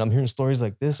wide." And I'm hearing stories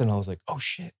like this, and I was like, "Oh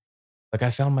shit!" Like I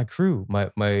found my crew,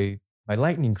 my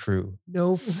lightning crew.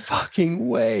 No fucking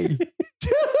way.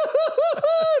 Dude!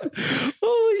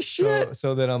 Holy shit.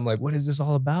 So then I'm like, "What is this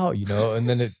all about?" And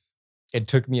then it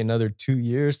took me another 2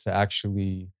 years to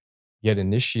actually get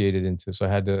initiated into it. So I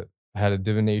had a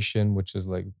divination, which is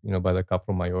like, by the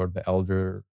Capo Mayor, the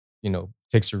elder,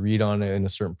 takes a read on it in a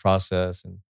certain process.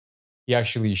 And he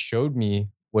actually showed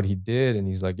me what he did. And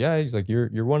he's like, "Yeah," he's like,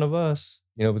 you're one of us.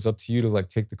 It's up to you to like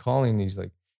take the calling. And he's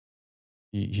like,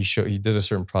 he did a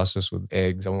certain process with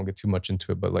eggs. I won't get too much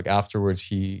into it, but like afterwards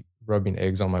he rubbing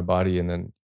eggs on my body and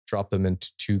then dropped them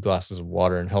into 2 glasses of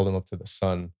water and held them up to the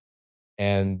sun.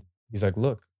 And he's like,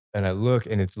 "Look." And I look,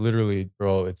 and it's literally,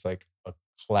 bro, it's like a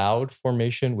cloud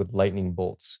formation with lightning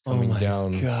bolts Oh coming my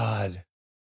down. God.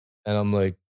 And I'm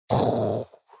like,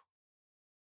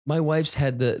 My wife's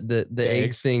had the egg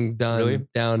eggs? thing done Really?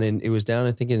 down in, it was down,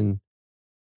 I think it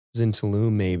was in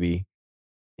Tulum maybe.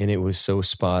 And it was so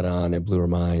spot on. It blew her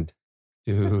mind.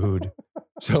 Dude.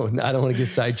 So I don't want to get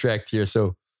sidetracked here.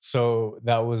 So So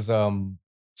that was so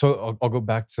I'll go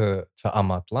back to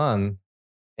Amatlan,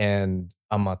 and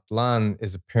Amatlan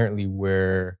is apparently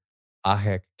where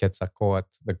Ahek Quetzalcoatl,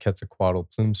 the Quetzalcoatl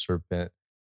plume serpent,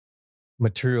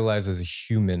 materialized as a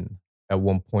human at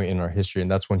one point in our history. And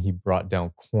that's when he brought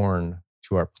down corn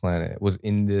to our planet. It was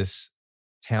in this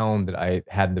town that I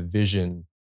had the vision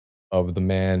of the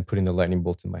man putting the lightning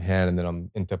bolt in my hand. And then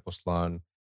I'm in Tepoztlan.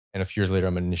 And a few years later,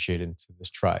 I'm initiated into this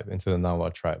tribe, into the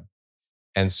Nahua tribe.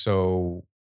 And so,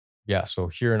 yeah, so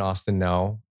here in Austin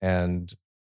now, and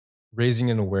raising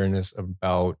an awareness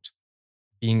about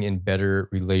being in better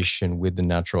relation with the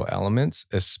natural elements,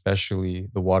 especially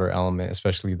the water element,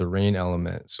 especially the rain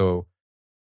element. So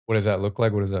what does that look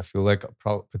like? What does that feel like?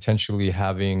 Potentially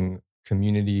having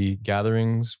community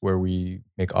gatherings where we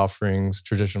make offerings,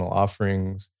 traditional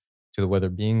offerings to the weather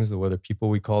beings, the weather people,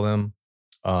 we call them,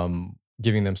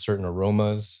 giving them certain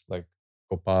aromas like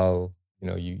copal.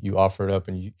 You offer it up,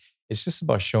 and it's just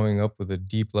about showing up with a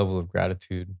deep level of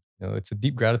gratitude. It's a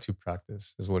deep gratitude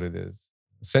practice, is what it is.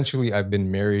 Essentially, I've been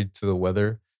married to the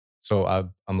weather, so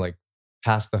I'm like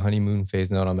past the honeymoon phase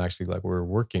now, and I'm actually like, we're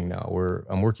working now.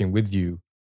 I'm working with you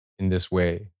in this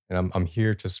way, and I'm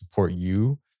here to support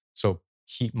you. So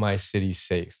keep my city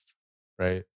safe,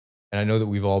 right? And I know that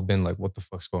we've all been like, "What the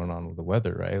fuck's going on with the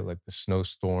weather?" Right? Like the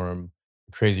snowstorm,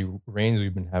 the crazy rains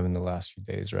we've been having the last few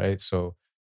days, right? So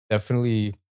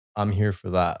definitely, I'm here for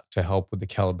that, to help with the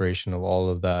calibration of all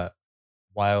of that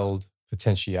wild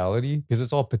potentiality, because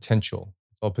it's all potential.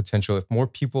 It's all potential. If more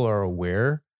people are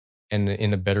aware and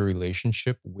in a better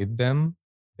relationship with them,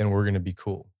 then we're going to be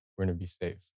cool. We're going to be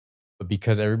safe. But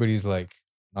because everybody's like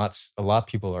A lot of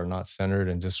people are not centered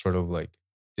and just sort of like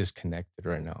disconnected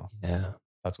right now. Yeah.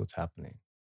 That's what's happening.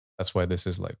 That's why this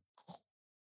is like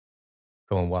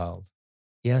going wild.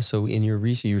 Yeah. So in your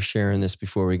research, you were sharing this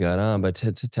before we got on, but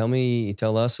to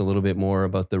tell us a little bit more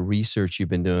about the research you've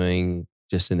been doing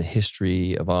just in the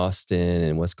history of Austin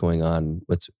and what's going on,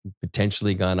 what's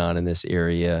potentially gone on in this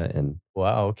area. And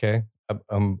Wow. Okay.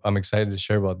 I'm excited to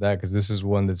share about that because this is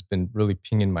one that's been really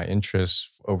pinging my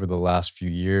interest over the last few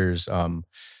years.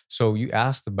 So you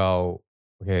asked about,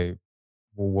 okay,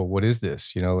 well, what is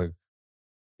this? You know, like,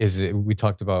 is it? We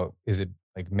talked about, is it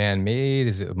like man made?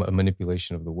 Is it a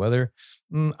manipulation of the weather?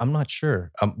 I'm not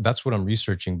sure. That's what I'm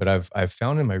researching, but I've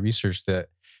found in my research that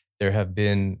there have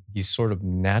been these sort of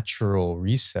natural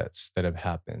resets that have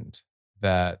happened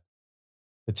that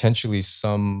potentially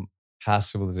some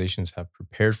past civilizations have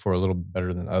prepared for a little bit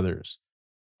better than others.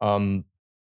 Um,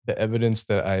 the evidence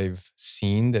that I've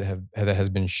seen that has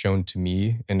been shown to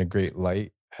me in a great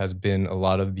light has been a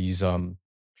lot of these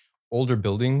older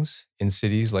buildings in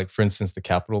cities, like for instance the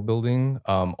Capitol building,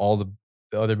 all the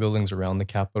other buildings around the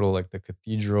Capitol, like the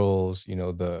cathedrals, you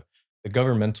know, the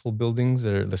governmental buildings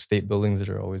that are the state buildings that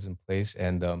are always in place.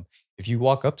 And if you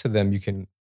walk up to them, you can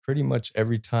pretty much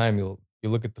every time you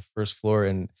look at the first floor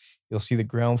and you'll see the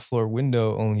ground floor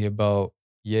window only about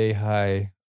yay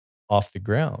high off the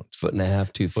ground, foot and a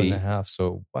half, two foot and a feet. half.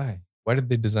 So why? Why did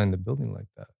they design the building like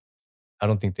that? I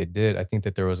don't think they did. I think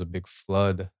that there was a big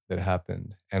flood that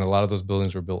happened, and a lot of those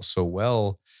buildings were built so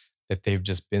well that they've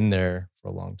just been there for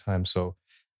a long time. So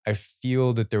I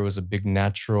feel that there was a big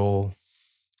natural,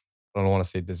 I don't want to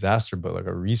say disaster, but like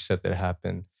a reset that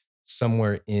happened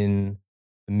somewhere in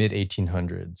the mid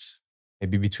 1800s,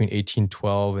 maybe between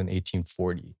 1812 and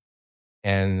 1840.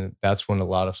 And that's when a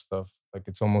lot of stuff, like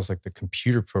it's almost like the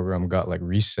computer program got like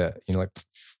reset, you know, like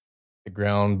the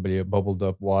ground, but it bubbled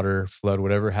up water, flood,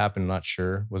 whatever happened, not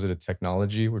sure. Was it a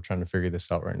technology? We're trying to figure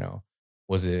this out right now.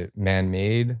 Was it man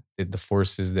made? Did the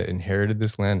forces that inherited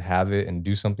this land have it and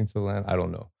do something to the land? I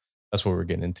don't know. That's what we're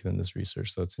getting into in this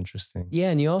research. So it's interesting.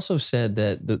 Yeah. And you also said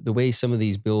that the way some of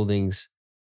these buildings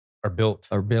Are built.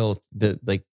 are built, that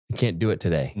like you can't do it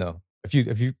today. No. If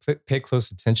you pay close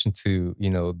attention to, you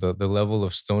know, the level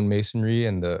of stone masonry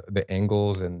and the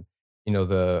angles and, you know,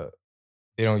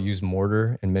 they don't use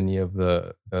mortar in many of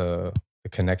the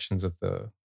connections of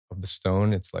the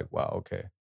stone. It's like, wow, okay.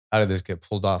 How did this get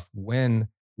pulled off when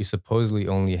we supposedly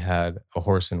only had a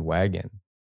horse and wagon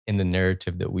in the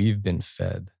narrative that we've been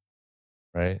fed,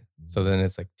 right? So then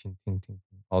it's like ting ting ting,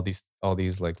 ting. All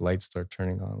these like lights start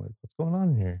turning on. Like, what's going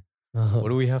on here? Uh-huh. What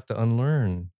do we have to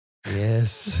unlearn?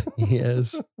 Yes.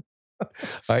 Yes. All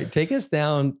right. Take us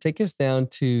down. Take us down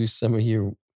to some of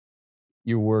your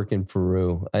work in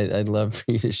Peru. I'd love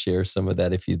for you to share some of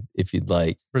that if you'd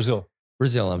like. Brazil.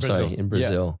 Brazil. I'm sorry, in Yeah,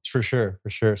 Brazil. for sure, for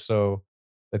sure. So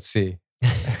let's see.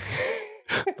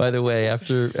 By the way,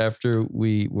 after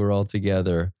we were all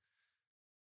together,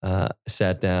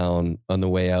 sat down on the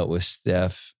way out with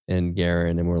Steph and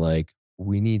Garen, and we're like,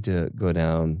 we need to go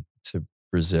down to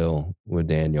Brazil with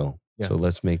Daniel. Yeah. So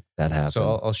let's make that happen.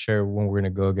 So I'll share when we're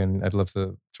gonna go again. I'd love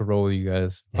to roll with you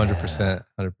guys. 100%,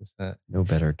 100%. No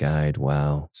better guide.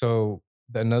 Wow. So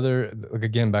another, like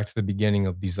again, back to the beginning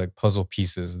of these like puzzle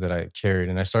pieces that I carried,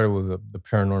 and I started with the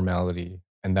paranormality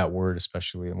and that word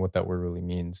especially, and what that word really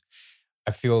means.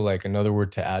 I feel like another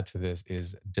word to add to this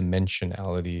is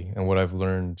dimensionality, and what I've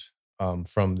learned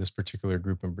from this particular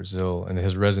group in Brazil, and it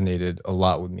has resonated a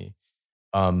lot with me.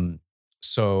 Um,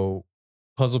 so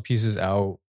puzzle pieces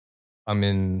out. I'm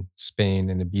in Spain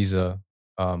in Ibiza,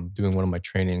 doing one of my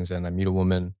trainings, and I meet a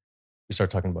woman. We start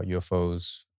talking about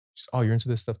UFOs. She's, oh, you're into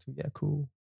this stuff too? Yeah, cool.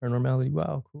 Paranormality.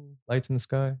 Wow, cool. Lights in the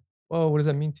sky. Whoa, what does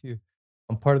that mean to you?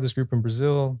 I'm part of this group in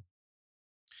Brazil.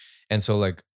 And so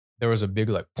like there was a big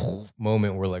like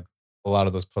moment where like a lot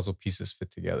of those puzzle pieces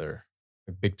fit together,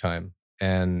 like big time.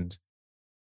 And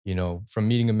you know, from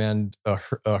meeting a man,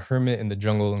 a hermit in the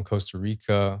jungle in Costa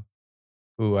Rica,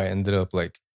 who I ended up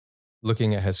like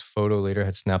looking at his photo later,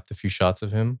 had snapped a few shots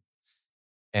of him,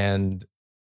 and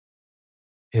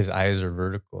his eyes are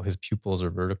vertical, his pupils are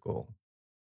vertical.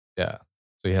 Yeah.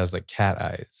 So he has like cat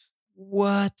eyes.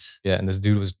 What? Yeah. And this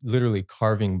dude was literally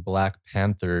carving black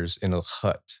panthers in a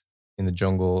hut in the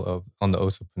jungle of on the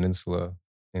Osa Peninsula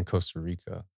in Costa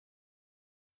Rica.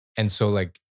 And so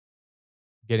like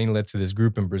getting led to this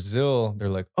group in Brazil, they're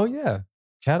like, oh yeah,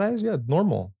 cat eyes, yeah,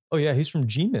 normal. Oh yeah, he's from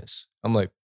Gemus. I'm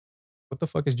like, what the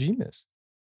fuck is Gemus?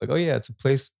 Like, oh yeah, it's a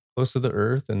place close to the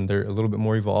earth and they're a little bit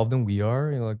more evolved than we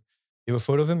are. You know, like, you have a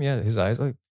photo of him? Yeah, his eyes.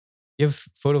 Like, you have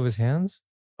a photo of his hands?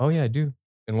 Oh yeah, I do.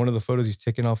 in one of the photos, he's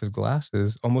taking off his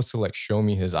glasses almost to like show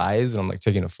me his eyes. And I'm like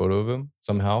taking a photo of him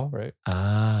somehow, right?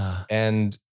 Ah,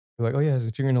 And they're like, oh yeah, his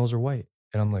fingernails are white.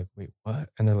 And I'm like, wait, what?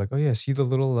 And they're like, oh yeah, see the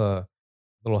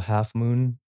little half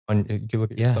moon on, you can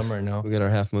look at your yeah. thumb right now. We got our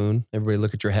half moon. Everybody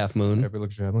look at your half moon. Everybody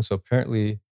looks at your half moon. So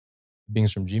apparently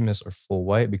beings from GMIS are full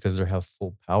white because they have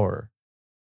full power.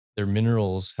 Their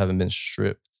minerals haven't been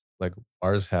stripped like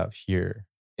ours have here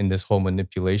in this whole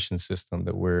manipulation system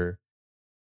that we're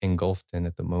engulfed in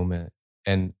at the moment.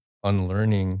 And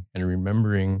unlearning and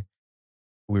remembering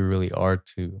who we really are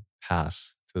to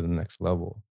pass to the next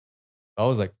level. I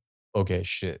was like, okay,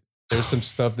 shit. There's some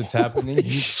stuff that's happening.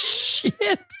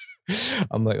 Shit.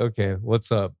 I'm like, okay,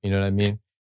 what's up? You know what I mean?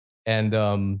 And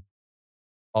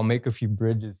I'll make a few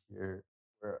bridges here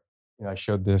where I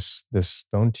showed this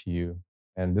stone to you,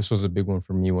 and this was a big one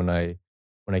for me when I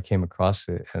came across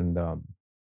it. And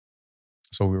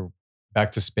so we were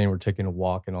back to Spain. We're taking a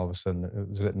walk, and all of a sudden it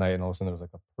was at night, and all of a sudden there was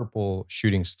like a purple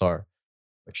shooting star,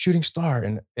 like shooting star,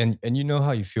 and you know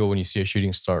how you feel when you see a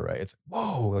shooting star, right? It's like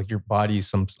whoa, like your body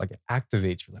like it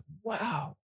activates. You're like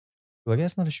wow. You're like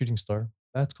that's not a shooting star.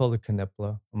 That's called a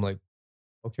canepla. I'm like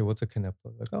okay, what's a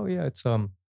canepla? Like oh yeah,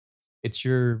 it's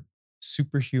your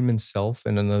superhuman self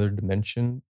in another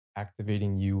dimension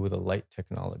activating you with a light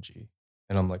technology.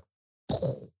 And I'm like,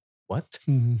 what?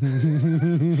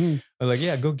 I'm like,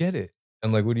 yeah, go get it.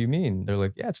 I'm like, what do you mean? They're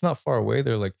like, yeah, it's not far away.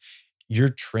 They're like, you're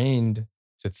trained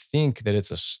to think that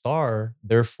it's a star,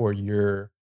 therefore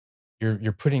you're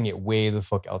putting it way the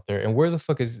fuck out there. And where the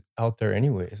fuck is out there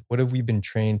anyways? What have we been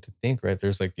trained to think, right?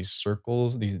 There's like these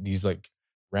circles, these like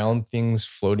round things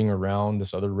floating around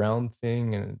this other round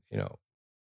thing. And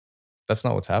that's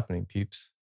not what's happening, peeps.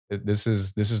 This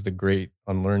is the great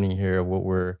unlearning here of what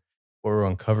we're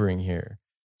uncovering here.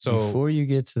 So before you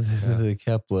get to the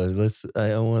Kepler,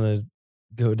 I want to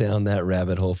go down that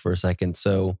rabbit hole for a second.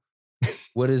 So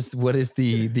what is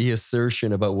the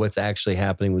assertion about what's actually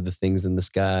happening with the things in the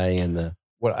sky and the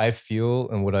what I feel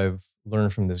and what I've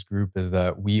learned from this group is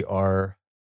that we're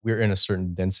in a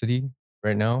certain density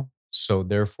right now. So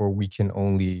therefore we can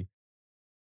only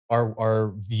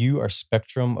our view, our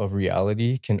spectrum of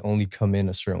reality can only come in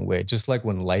a certain way. Just like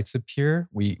when lights appear,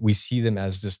 we see them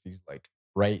as just these like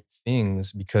bright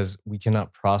things because we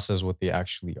cannot process what they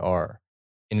actually are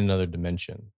in another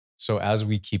dimension. So as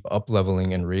we keep up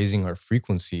leveling and raising our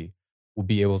frequency, we'll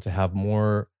be able to have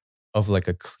more of like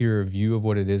a clearer view of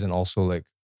what it is and also like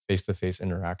face-to-face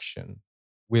interaction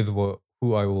with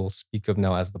who I will speak of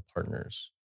now as the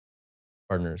partners.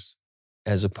 Partners.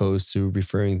 as opposed to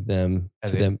referring them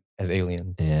As to them as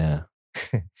aliens. Yeah.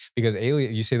 Because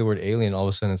alien, you say the word alien, all of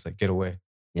a sudden it's like, get away.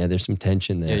 Yeah, there's some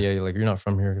tension there. Yeah, you're like, you're not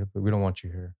from here, but we don't want you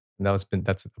here. And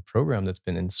that's a program that's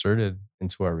been inserted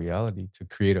into our reality to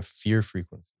create a fear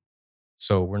frequency.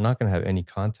 So we're not going to have any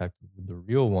contact with the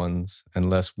real ones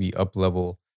unless we up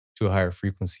level to a higher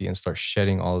frequency and start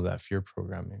shedding all of that fear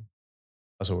programming.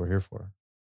 That's what we're here for.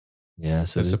 Yeah,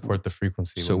 so To support the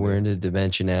frequency. So we're into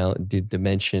dimension. How do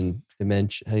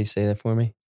you say that for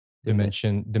me?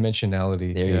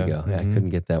 Dimensionality. There you go. Yeah, I couldn't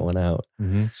get that one out.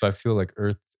 So I feel like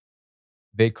Earth,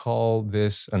 they call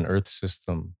this an Earth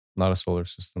system, not a solar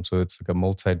system. So it's like a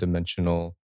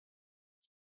multi-dimensional,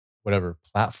 whatever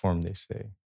platform they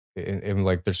say. And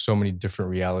like there's so many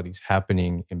different realities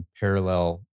happening in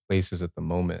parallel places at the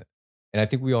moment. And I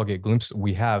think we all get glimpses.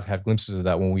 We have had glimpses of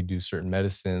that when we do certain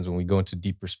medicines, when we go into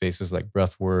deeper spaces like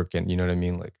breath work. And you know what I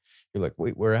mean? Like you're like,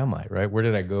 wait, where am I? Right? Where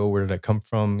did I go? Where did I come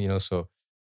from?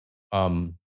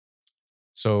 Um,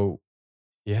 so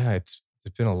yeah, it's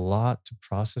been a lot to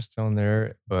process down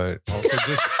there, but also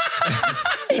just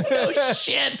No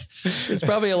shit. There's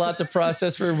probably a lot to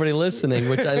process for everybody listening,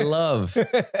 which I love.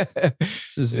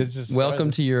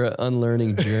 Welcome to your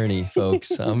unlearning journey,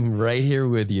 folks. I'm right here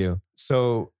with you.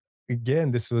 So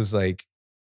again, this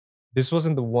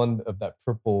wasn't the one of that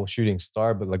purple shooting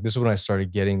star, but like this is when I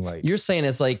started getting like, you're saying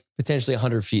it's like potentially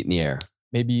 100 feet in the air,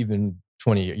 maybe even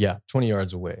 20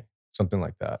 yards away, something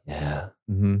like that. Yeah.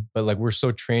 But like we're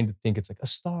so trained to think it's like a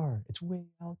star. It's way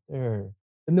out there.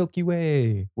 The Milky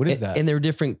Way. What is that? And they're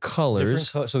different colors.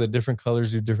 So the different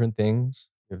colors do different things.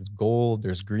 There's gold,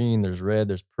 there's green, there's red,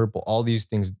 there's purple. All these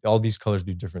things, all these colors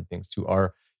do different things to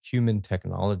our human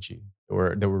technology that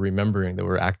we're remembering, that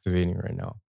we're activating right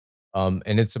now.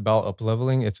 And it's about up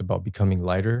leveling. It's about becoming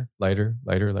lighter,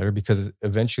 because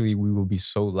eventually we will be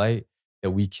so light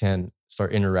that we can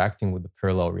start interacting with the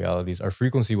parallel realities. Our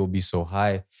frequency will be so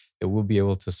high that we'll be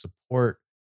able to support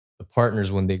the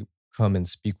partners when they come and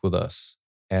speak with us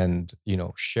and,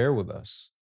 share with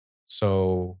us.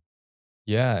 So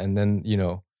yeah. And then,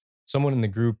 someone in the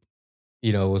group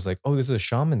was like, oh, this is a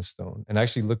shaman stone. And I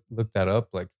actually looked that up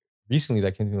like recently.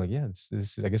 That came to me like, yeah, this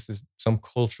is, I guess this some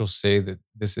cultures say that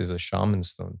this is a shaman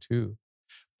stone too.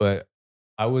 But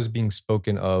I was being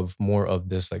spoken of more of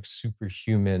this like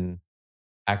superhuman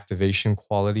activation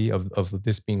quality of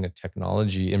this being a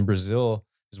technology. In Brazil,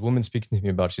 this woman speaking to me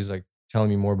about, she's like telling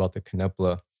me more about the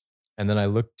canepla. And then I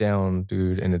look down,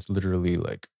 dude, and it's literally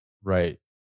like right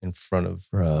in front of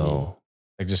me, Bro.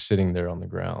 like just sitting there on the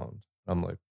ground. I'm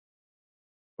like,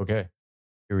 okay,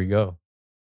 here we go.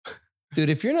 Dude,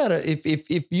 if you're not a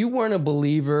if you weren't a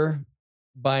believer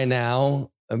by now,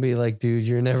 I'd be like, dude,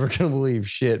 you're never gonna believe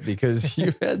shit because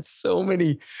you've had so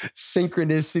many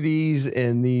synchronicities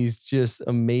and these just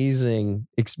amazing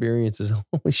experiences.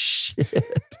 Holy shit.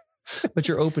 But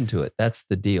you're open to it. That's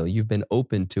the deal. You've been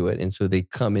open to it. And so they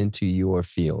come into your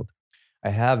field. I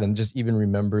have, and just even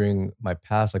remembering my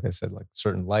past, like I said, like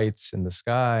certain lights in the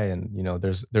sky, and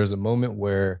there's a moment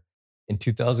where in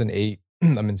 2008,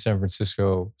 I'm in San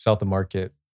Francisco, south of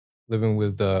Market, living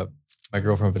with my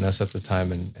girlfriend Vanessa at the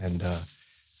time, and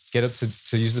get up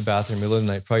to use the bathroom middle of the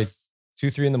night, probably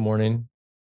 2, 3 in the morning.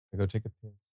 I go take a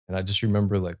piss, and I just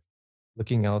remember like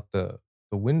looking out the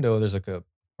window. There's like a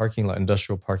parking lot,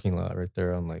 industrial parking lot right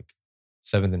there on like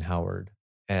 7th and Howard,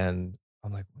 and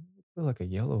I'm like, what do you feel like a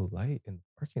yellow light in the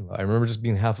parking lot? I remember just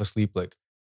being half asleep, like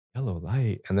yellow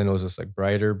light, and then it was just like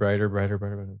brighter, brighter, brighter,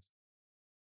 brighter, brighter.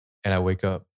 And I wake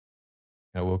up,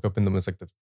 and I woke up in the, it's like the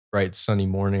bright sunny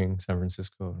morning, San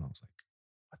Francisco, and I was like,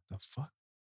 what the fuck?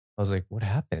 I was like, what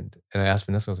happened? And I asked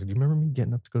Vanessa, I was like, do you remember me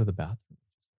getting up to go to the bathroom?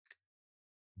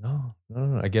 No, no,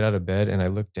 no, no. I get out of bed and I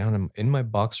look down, and in my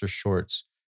boxer shorts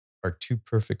are two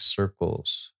perfect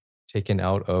circles taken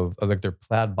out of like they're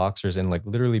plaid boxers, and like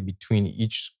literally between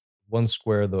each one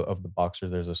square of the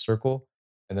boxers, there's a circle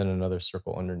and then another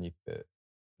circle underneath it.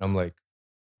 And I'm like,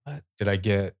 what? Did I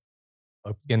get,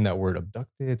 again, that word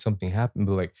abducted? Something happened,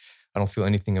 but like I don't feel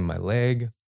anything in my leg.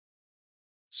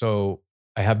 So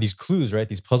I have these clues, right?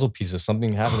 These puzzle pieces.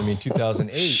 Something happened to me in Oh,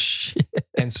 2008. shit.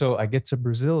 And so I get to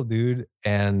Brazil, dude,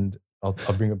 and I'll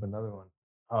bring up another one.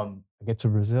 I get to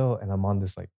Brazil and I'm on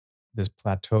this like this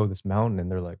plateau, this mountain, and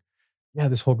they're like, yeah,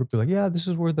 this whole group, they're like, yeah, this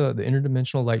is where the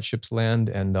interdimensional light ships land.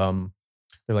 And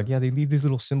they're like, yeah, they leave these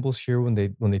little symbols here when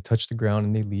they touch the ground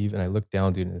and they leave. And I look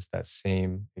down, dude, and it's that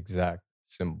same exact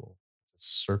symbol. It's a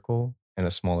circle and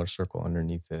a smaller circle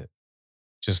underneath it,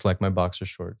 just like my boxer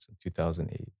shorts in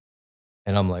 2008.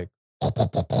 And I'm like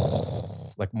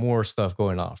more stuff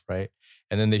going off, right?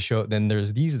 And then then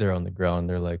there's these there on the ground.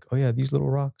 They're like, oh yeah, these little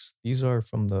rocks, these are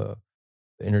from the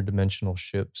interdimensional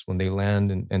ships. When they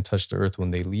land and touch the earth, when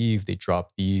they leave, they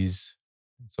drop these.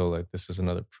 So like this is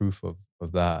another proof of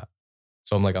that.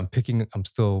 So I'm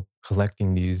still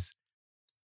collecting these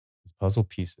puzzle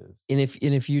pieces. And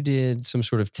if you did some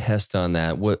sort of test on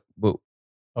that, what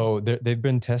Oh, they've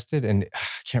been tested, and I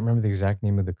can't remember the exact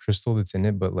name of the crystal that's in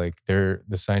it, but like they're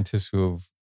the scientists who have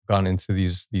gone into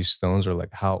these stones are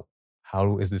like, how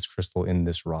is this crystal in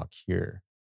this rock here?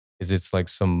 Is it's like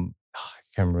some, I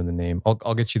can't remember the name.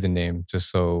 I'll get you the name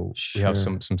just so we have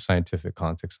sure. some scientific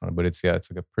context on it. But it's like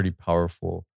a pretty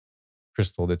powerful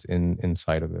crystal that's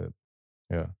inside of it.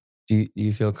 Yeah. Do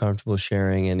you feel comfortable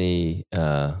sharing any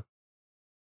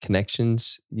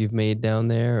connections you've made down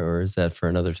there, or is that for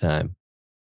another time?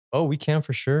 Oh, we can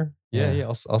for sure. Yeah, Yeah.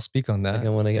 yeah. I'll speak on Like that. I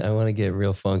want to get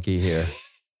real funky here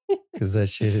because that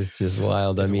shit is just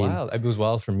wild. I It's mean, wild. It was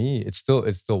wild for me. It's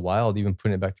still wild even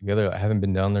putting it back together. I haven't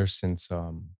been down there since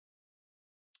the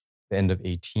end of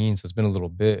 18, so it's been a little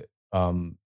bit.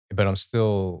 But I'm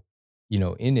still,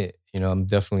 in it. I'm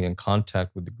definitely in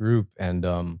contact with the group,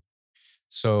 and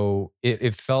so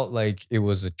it felt like it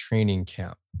was a training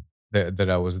camp that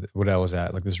I was what I was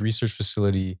at, like this research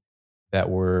facility that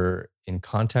were in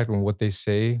contact with what they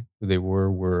say who they were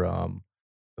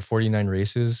the 49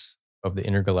 races of the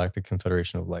Intergalactic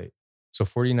Confederation of Light. So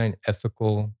 49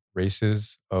 ethical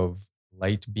races of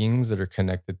light beings that are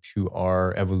connected to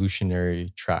our evolutionary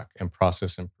track and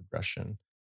process and progression.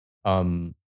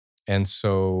 Um, and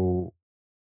so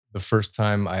the first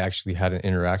time I actually had an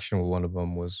interaction with one of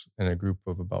them was in a group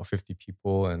of about 50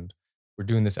 people. And we're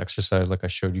doing this exercise, like I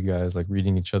showed you guys, like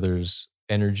reading each other's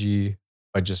energy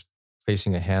by just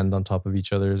placing a hand on top of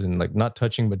each other's and like not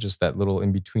touching, but just that little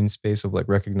in between space of like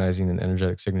recognizing an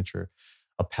energetic signature,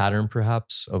 a pattern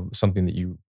perhaps of something that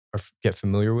you get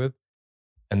familiar with.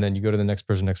 And then you go to the next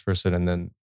person, and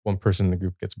then one person in the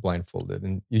group gets blindfolded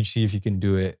and you see if you can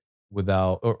do it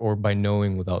without, or by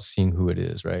knowing without seeing who it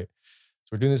is, right? So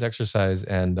we're doing this exercise,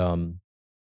 and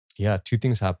yeah, two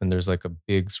things happen. There's like a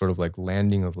big sort of like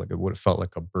landing of like what it felt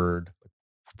like a bird.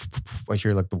 I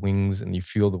hear like the wings, and you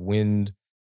feel the wind,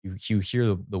 you hear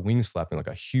the wings flapping like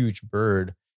a huge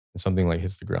bird, and something like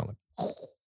hits the ground, like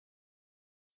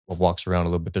or walks around a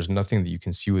little bit. There's nothing that you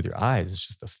can see with your eyes. It's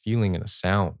just a feeling and a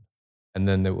sound. And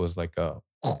then there was like a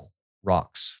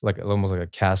rocks, like almost like a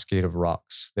cascade of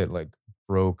rocks that like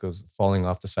broke, was falling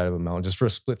off the side of a mountain just for a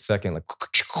split second, like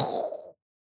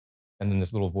and then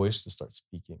this little voice just starts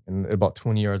speaking. And about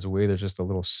 20 yards away, there's just a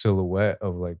little silhouette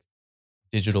of like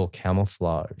digital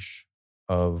camouflage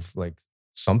of like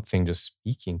something just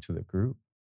speaking to the group.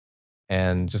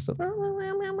 And just a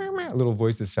little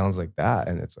voice that sounds like that.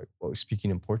 And it's like, whoa, speaking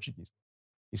in Portuguese.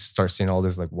 He starts saying all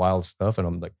this like wild stuff. And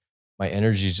I'm like, my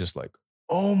energy is just like,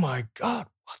 oh my God,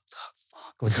 what the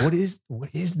fuck? Like,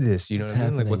 what is this? You know What's what I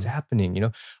mean? Like, what's happening? happening? You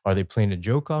know, are they playing a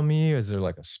joke on me? Is there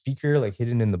like a speaker like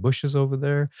hidden in the bushes over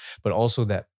there? But also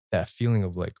that feeling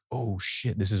of like, oh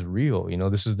shit, this is real. You know,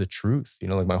 this is the truth. You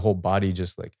know, like my whole body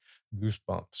just like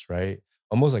goosebumps, right?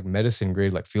 Almost like medicine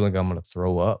grade, like feeling like I'm gonna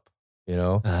throw up, you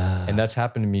know? And Ah, that's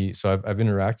happened to me. So I've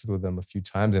interacted with them a few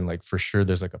times, and like for sure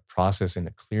there's like a process and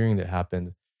a clearing that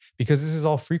happened because this is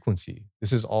all frequency.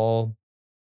 This is all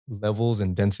levels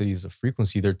and densities of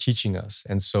frequency they're teaching us.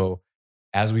 And so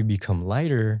as we become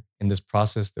lighter in this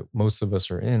process that most of us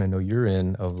are in, I know you're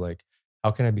in, of like,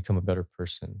 how can I become a better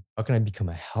person? How can I become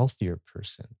a healthier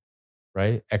person?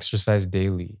 Right? Exercise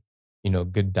daily,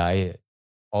 good diet,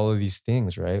 all of these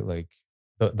things, right? Like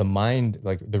the mind,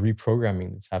 like the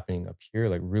reprogramming that's happening up here,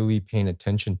 like really paying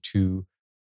attention to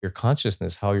your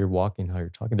consciousness, how you're walking, how you're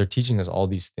talking. They're teaching us all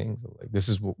these things. Like this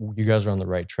is what you guys are on the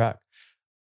right track.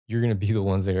 You're going to be the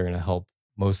ones that are going to help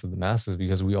most of the masses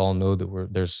because we all know that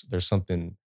there's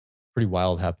something pretty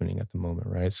wild happening at the moment,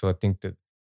 right? So I think that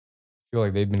feel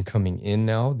like they've been coming in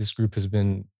now. This group has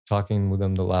been talking with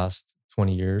them the last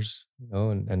 20 years,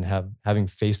 and having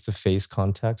face-to-face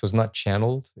contact. So it's not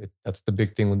channeled. That's the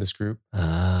big thing with this group. It's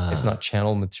ah, not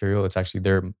channeled material. It's actually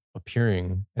they're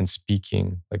appearing and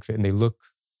speaking like, and they look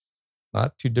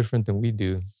not too different than we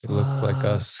do. They look like fuck,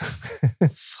 us.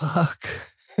 fuck.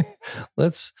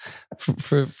 Let's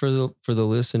for the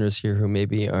listeners here who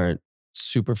maybe aren't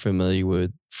super familiar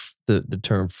with the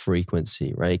term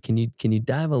frequency, right? Can you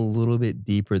dive a little bit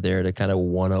deeper there to kind of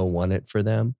 101 it for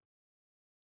them?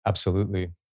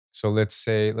 Absolutely. So let's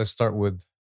start with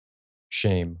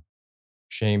shame.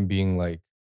 Shame being like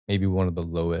maybe one of the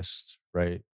lowest,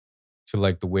 right? To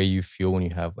like the way you feel when you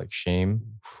have like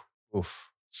shame.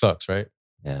 Oof, sucks, right?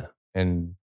 Yeah.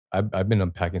 And I've been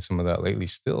unpacking some of that lately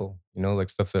still, like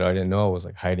stuff that I didn't know was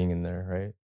like hiding in there,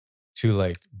 right? To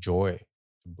like joy,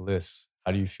 to bliss.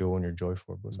 How do you feel when you're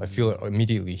joyful or bliss? I feel it Mm.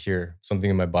 immediately here. Something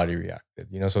in my body reacted,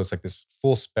 so it's like this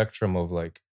full spectrum of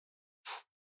like,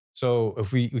 so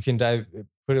if we can dive,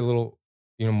 put a little,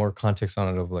 more context on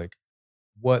it of like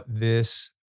what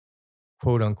this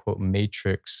quote unquote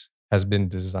matrix has been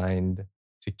designed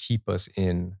to keep us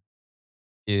in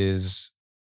is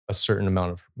a certain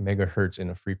amount of megahertz in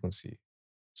a frequency.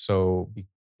 So,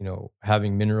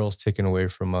 having minerals taken away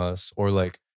from us or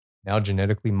like now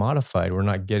genetically modified, we're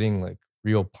not getting like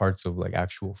real parts of like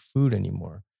actual food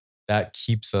anymore. That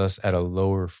keeps us at a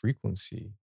lower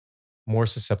frequency, more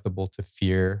susceptible to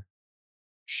fear,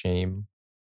 shame,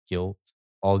 guilt,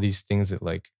 all these things that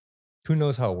like who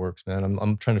knows how it works, man.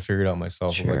 I'm trying to figure it out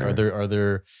myself. Of like, are Sure. there are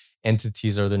there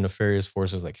entities, are there nefarious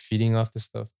forces like feeding off this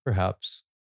stuff? Perhaps,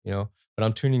 but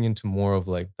I'm tuning into more of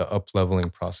like the up leveling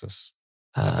process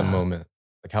at the Ah, moment.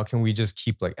 Like, how can we just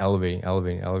keep like elevating,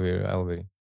 elevating, elevating, elevating?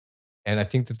 And I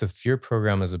think that the fear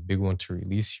program is a big one to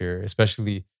release here,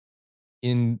 especially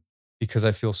in because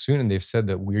I feel soon, and they've said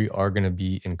that we are going to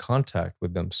be in contact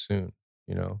with them soon,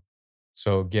 you know?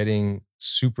 So getting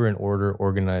super in order,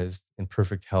 organized, in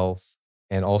perfect health,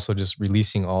 and also just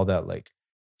releasing all that like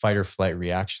fight or flight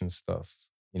reaction stuff,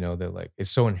 that like it's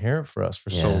so inherent for us for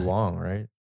so yeah. long, right?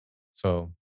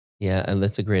 So Yeah, and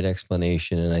that's a great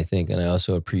explanation, and I think, and I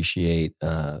also appreciate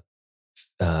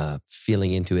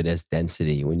feeling into it as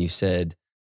density. When you said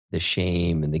the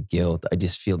shame and the guilt, I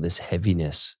just feel this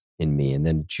heaviness in me, and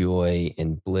then joy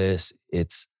and bliss.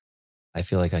 I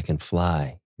feel like I can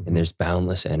fly, and mhm, there's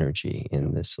boundless energy yep.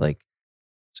 in this. Like,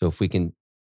 so if we can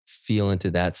feel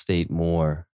into that state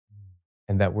more,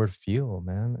 And that word feel,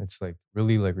 man, it's like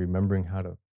really like remembering how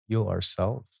to feel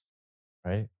ourselves,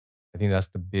 right? I think that's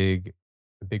the big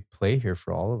play here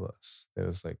for all of us. That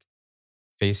was like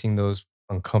facing those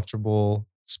uncomfortable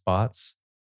spots,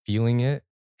 feeling it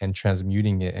and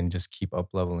transmuting it and just keep up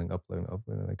leveling, up leveling, up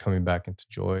leveling, like coming back into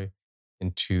joy,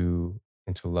 into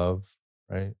love,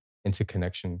 right? Into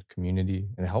connection, community,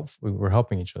 and help. We're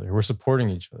helping each other. We're supporting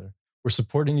each other. We're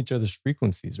supporting each other's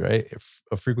frequencies, right?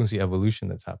 A frequency evolution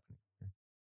that's happening,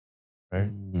 right?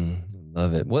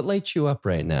 love it. What lights you up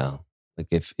right now? Like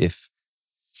if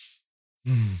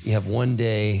you have one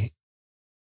day,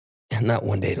 not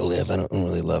one day to live. I don't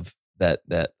really love that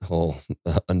whole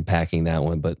unpacking that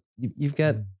one, but you've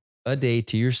got a day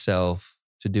to yourself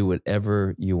to do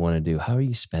whatever you want to do. How are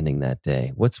you spending that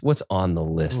day? What's on the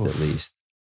list at least?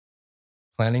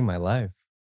 Planning my life.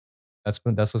 That's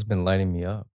what's been lighting me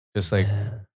up. Just like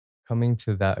Yeah. coming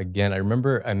to that again. I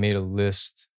remember I made a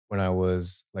list when I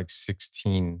was like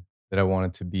 16 that I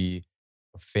wanted to be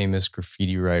a famous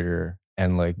graffiti writer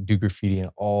and like do graffiti in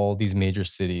all these major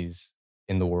cities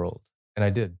in the world. And I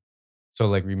did. So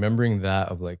like remembering that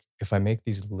of like if I make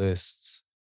these lists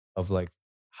of like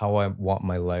how I want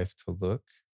my life to look,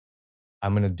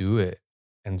 I'm gonna do it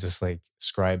and just like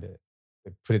scribe it,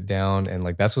 like put it down, and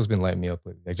like that's what's been lighting me up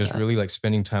lately. Like just Uh, really like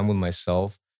spending time with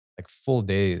myself, like full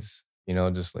days,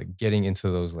 just like getting into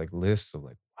those like lists of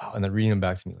like wow, and then reading them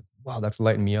back to me like wow, that's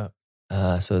lighting me up.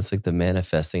 so it's like the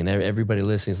manifesting, and everybody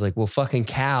listening is like, well, fucking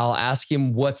Cal, ask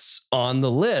him what's on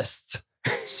the list.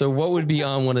 So what would be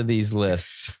on one of these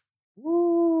lists?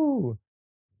 Woo!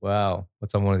 Wow,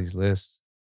 what's on one of these lists?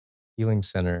 Healing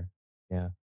center. Yeah.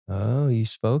 Oh, you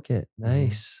spoke it. Mhm.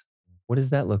 Nice. What does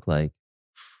that look like?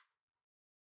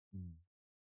 Mm.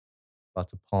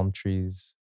 Lots of palm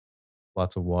trees,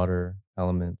 lots of water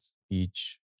elements,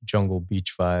 beach, jungle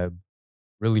beach vibe.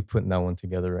 Really putting that one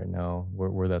together right now,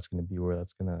 where that's going to be, where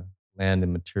that's going to land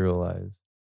and materialize.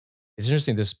 It's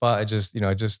interesting. This spot, I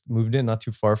just moved in not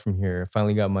too far from here.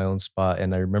 Finally got my own spot.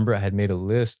 And I remember I had made a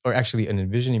list, or actually an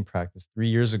envisioning practice 3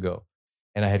 years ago.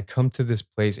 And I had come to this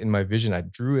place in my vision. I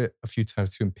drew it a few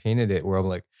times too and painted it where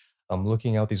I'm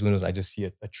looking out these windows. I just see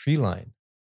a tree line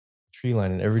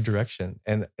in every direction.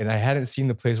 And I hadn't seen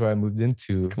the place where I moved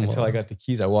into Come until I on. got the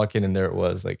keys. I walk in and there it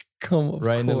was, like Come, of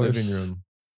right in the living course. room.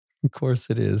 Of course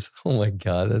it is. Oh my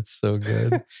God, that's so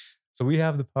good. So we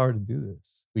have the power to do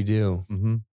this. We do.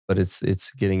 Mm-hmm. But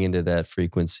it's getting into that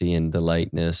frequency and the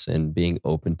lightness and being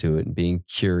open to it and being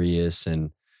curious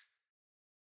and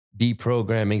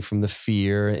deprogramming from the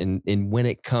fear and when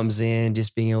it comes in,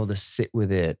 just being able to sit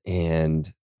with it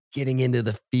and getting into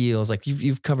the feels. Like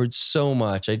you've covered so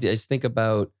much. I just think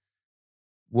about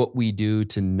what we do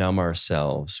to numb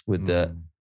ourselves with the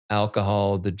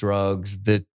alcohol, the drugs,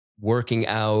 the working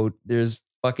out. There's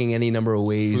fucking any number of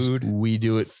ways Food. we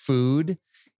do it. Food.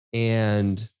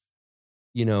 And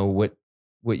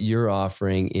what you're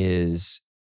offering is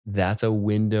that's a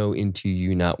window into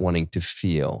you not wanting to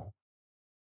feel.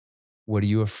 What are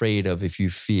you afraid of if you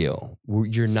feel?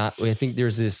 You're not, I think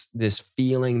there's this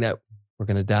feeling that we're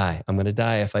going to die. I'm going to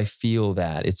die if I feel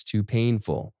that. It's too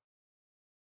painful.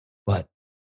 But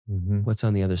Mm-hmm. what's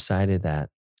on the other side of that?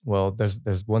 Well, there's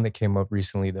one that came up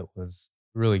recently that was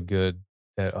really good.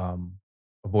 That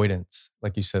avoidance,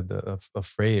 like you said, the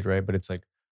afraid, right? But it's like,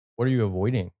 what are you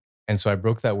avoiding? And so I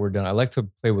broke that word down. I like to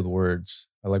play with words.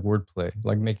 I like wordplay, I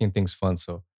like making things fun.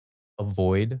 So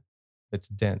avoid, that's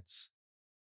dense.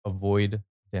 Avoid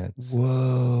dense.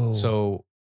 Whoa. So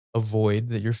avoid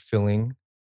that you're feeling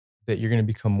that you're going to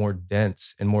become more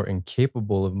dense and more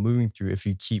incapable of moving through if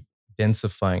you keep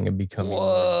densifying and becoming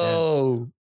more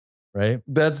dense, right?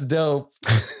 That's dope.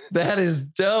 That is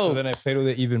dope. So then I played with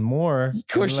it even more. Of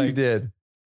course you did.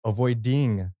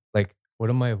 Avoiding. Like, what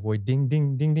am I avoiding?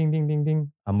 Ding, ding, ding, ding, ding,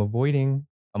 ding. I'm avoiding.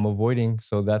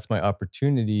 So that's my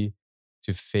opportunity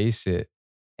to face it.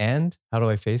 And how do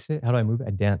I face it? How do I move? I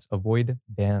dance. Avoid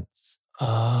dance.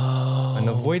 Oh. And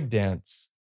avoid dance.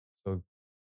 So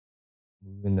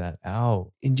moving that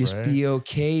out. And just right? be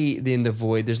okay in the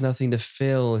void. There's nothing to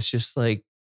fill. It's just like,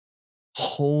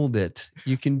 hold it.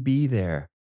 You can be there.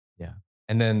 Yeah.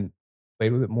 And then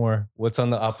played with it more. What's on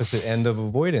the opposite end of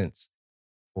avoidance?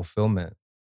 Fulfillment.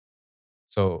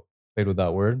 So played with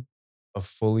that word. A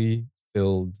fully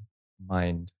filled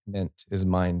mind. Meant is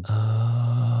mind.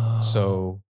 Oh.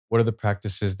 So what are the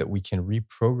practices that we can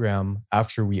reprogram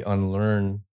after we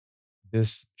unlearn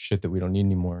this shit that we don't need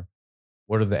anymore?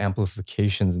 What are the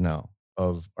amplifications now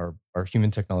of our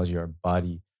human technology, our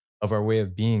body, of our way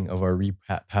of being, of our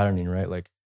repatterning, right? Like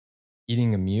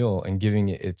eating a meal and giving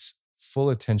it its full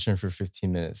attention for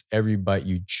 15 minutes. Every bite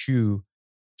you chew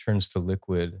turns to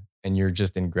liquid and you're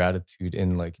just in gratitude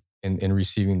and like in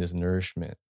receiving this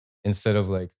nourishment instead of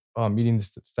like, oh, I'm eating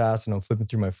this fast and I'm flipping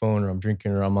through my phone or I'm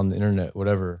drinking or I'm on the internet,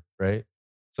 whatever, right?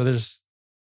 So there's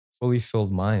fully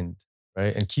filled mind,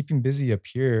 right? And keeping busy up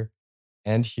here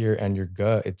and your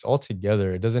gut, it's all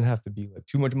together. It doesn't have to be like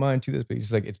too much mind to this, but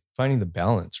it's like it's finding the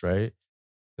balance, right?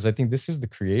 Because I think this is the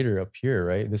creator up here,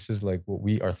 right? This is like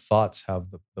what our thoughts have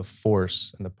the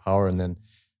force and the power, and then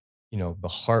the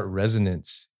heart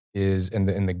resonance and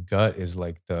the gut is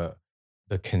like the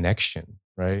connection,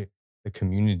 right? The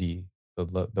community,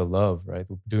 the love, right?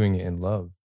 Doing it in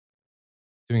love,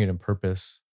 doing it in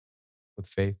purpose with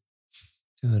faith.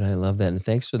 Dude, I love that. And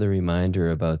thanks for the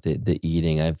reminder about the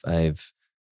eating.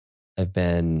 I've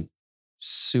been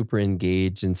super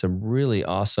engaged in some really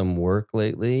awesome work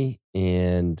lately.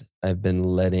 And I've been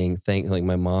like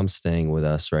my mom's staying with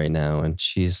us right now. And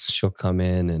she'll come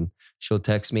in and she'll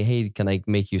text me, "Hey, can I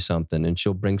make you something?" And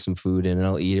she'll bring some food in and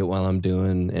I'll eat it while I'm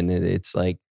doing. And it's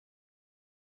like,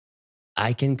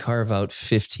 I can carve out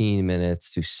 15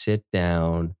 minutes to sit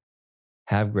down,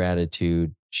 have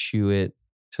gratitude, chew it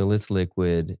till it's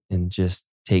liquid, and just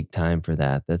take time for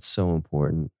that. That's so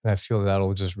important. And I feel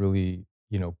that'll just really,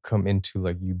 come into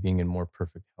like you being in more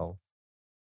perfect health,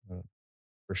 uh,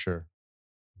 for sure.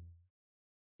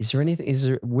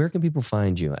 Where can people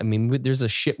find you? I mean, there's a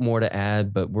shit more to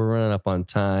add, but we're running up on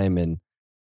time. And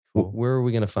Cool. where are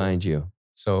we going to Cool. find you?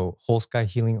 So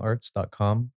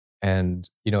wholeskyhealingarts.com. And,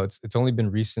 it's only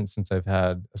been recent since I've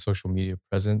had a social media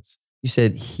presence. You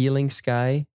said Healing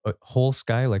Sky? Whole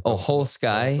sky, like Oh, Whole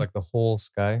Sky? like the whole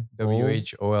sky, Whole-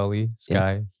 WHOLE,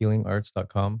 sky,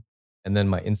 healingarts.com. And then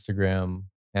my Instagram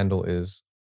handle is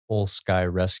whole sky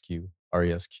rescue,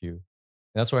 RESQ. And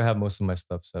that's where I have most of my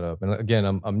stuff set up. And again,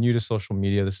 I'm new to social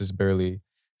media. This is barely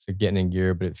getting in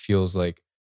gear, but it feels like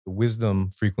the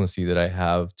wisdom frequency that I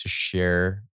have to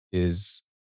share is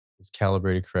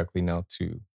calibrated correctly now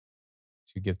to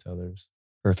give to others.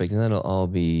 Perfect. And that'll all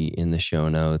be in the show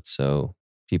notes. So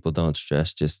people don't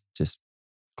stress. Just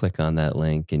click on that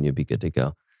link and you'll be good to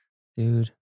go.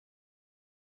 Dude,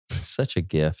 such a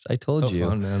gift. I told So you.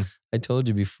 fun, man. I told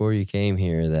you before you came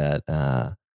here that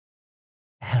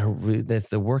that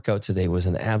the workout today was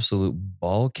an absolute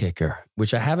ball kicker,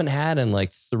 which I haven't had in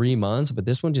like 3 months, but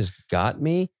this one just got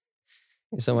me.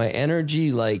 So my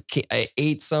energy, like I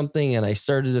ate something and I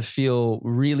started to feel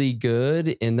really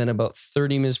good. And then about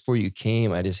 30 minutes before you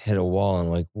came, I just hit a wall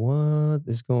and like, what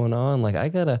is going on? Like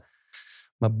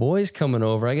my boy's coming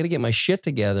over. I got to get my shit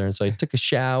together. And so I took a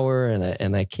shower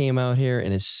and I came out here.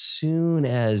 And as soon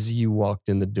as you walked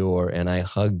in the door and I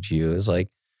hugged you, it was like,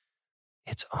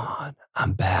 it's on.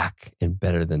 I'm back and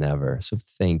better than ever. So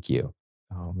thank you.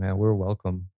 Oh man, we're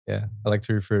welcome. Yeah. I like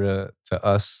to refer to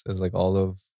us as like all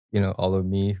of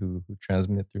me who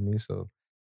transmit through me. So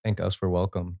thank us for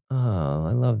welcome. Oh,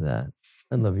 I love that.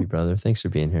 I love you, brother. Thanks for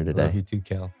being here I love you today.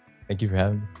 too, Cal. Thank you for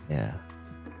having me. Yeah.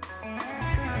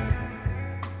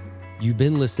 You've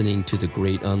been listening to The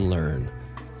Great Unlearn.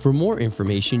 For more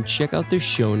information, check out the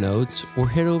show notes or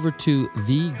head over to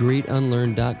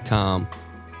thegreatunlearn.com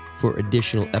for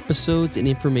additional episodes and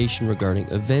information regarding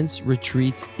events,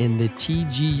 retreats, and the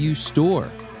TGU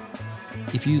store.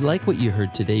 If you like what you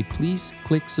heard today, please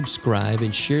click subscribe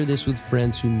and share this with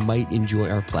friends who might enjoy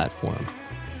our platform.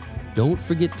 Don't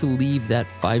forget to leave that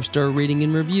 5-star rating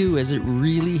and review, as it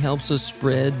really helps us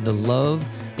spread the love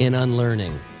and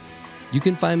unlearning. You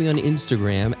can find me on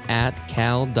Instagram at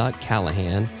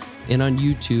cal.callahan and on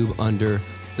YouTube under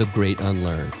The Great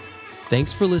Unlearn.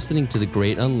 Thanks for listening to The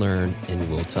Great Unlearn, and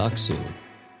we'll talk soon.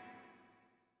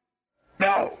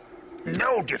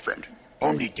 No different.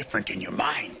 Only different in your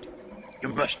mind. You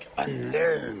must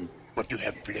unlearn what you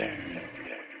have learned.